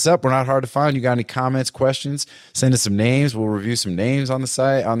 hit us up. We're not hard to find. You got any comments, questions, send us some names. We'll review some names on the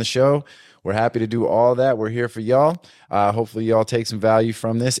site, on the show. We're happy to do all that. We're here for y'all. Hopefully y'all take some value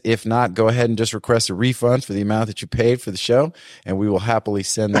from this. If not, go ahead and just request a refund for the amount that you paid for the show, and we will happily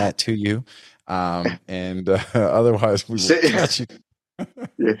send that to you. Otherwise, we will catch you.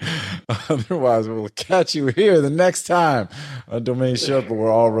 Otherwise, we'll catch you here the next time on Domain Sherpa, where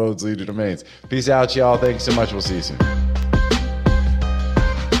all roads lead to domains. Peace out, y'all. Thank you so much. We'll see you soon.